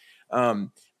example.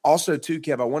 Also, too,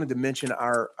 Kev, I wanted to mention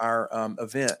our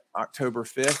event, October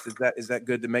 5th. Is that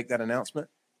good to make that announcement?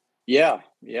 Yeah,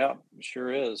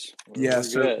 sure is. We're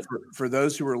So good. for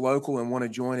those who are local and want to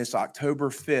join us, October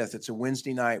 5th, it's a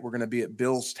Wednesday night. We're going to be at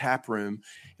Bill's Tap Room,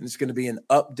 and it's going to be an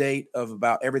update of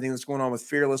about everything that's going on with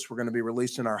Fearless. We're going to be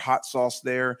releasing our hot sauce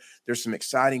there. There's some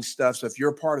exciting stuff. So if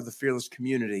you're a part of the Fearless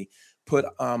community, put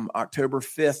October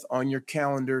 5th on your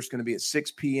calendar. It's going to be at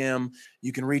 6 p.m.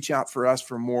 You can reach out for us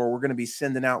for more. We're going to be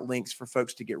sending out links for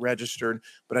folks to get registered,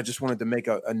 but I just wanted to make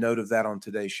a note of that on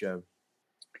today's show.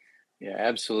 Yeah,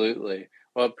 absolutely.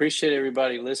 Well, appreciate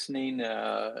everybody listening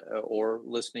or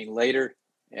listening later.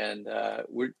 And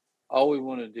all we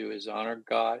want to do is honor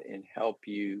God and help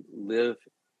you live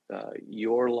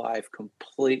your life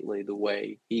completely the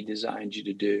way He designed you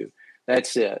to do.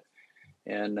 That's it.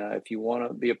 And if you want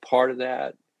to be a part of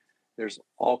that, there's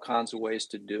all kinds of ways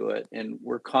to do it. And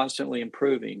we're constantly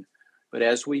improving. But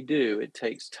as we do, it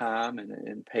takes time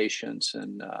and patience.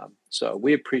 And so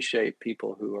we appreciate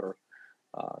people who are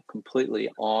completely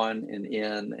on and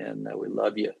in, and we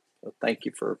love you. So thank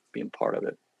you for being part of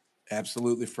it.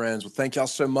 Absolutely, friends. Well, thank y'all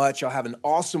so much. Y'all have an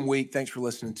awesome week. Thanks for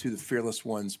listening to the Fearless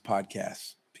Ones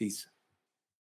podcast. Peace.